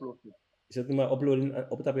upload? Is it uploading up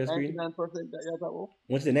the top of your screen? 99% that you have.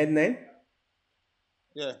 What's it, 99?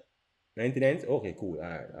 Yeah. 99? Okay, cool.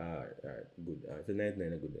 Alright, good. Alright, so 99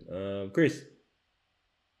 are good then. Chris.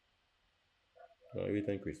 No, every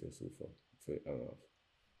time Chris was so far.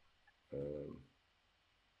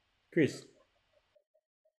 Chris.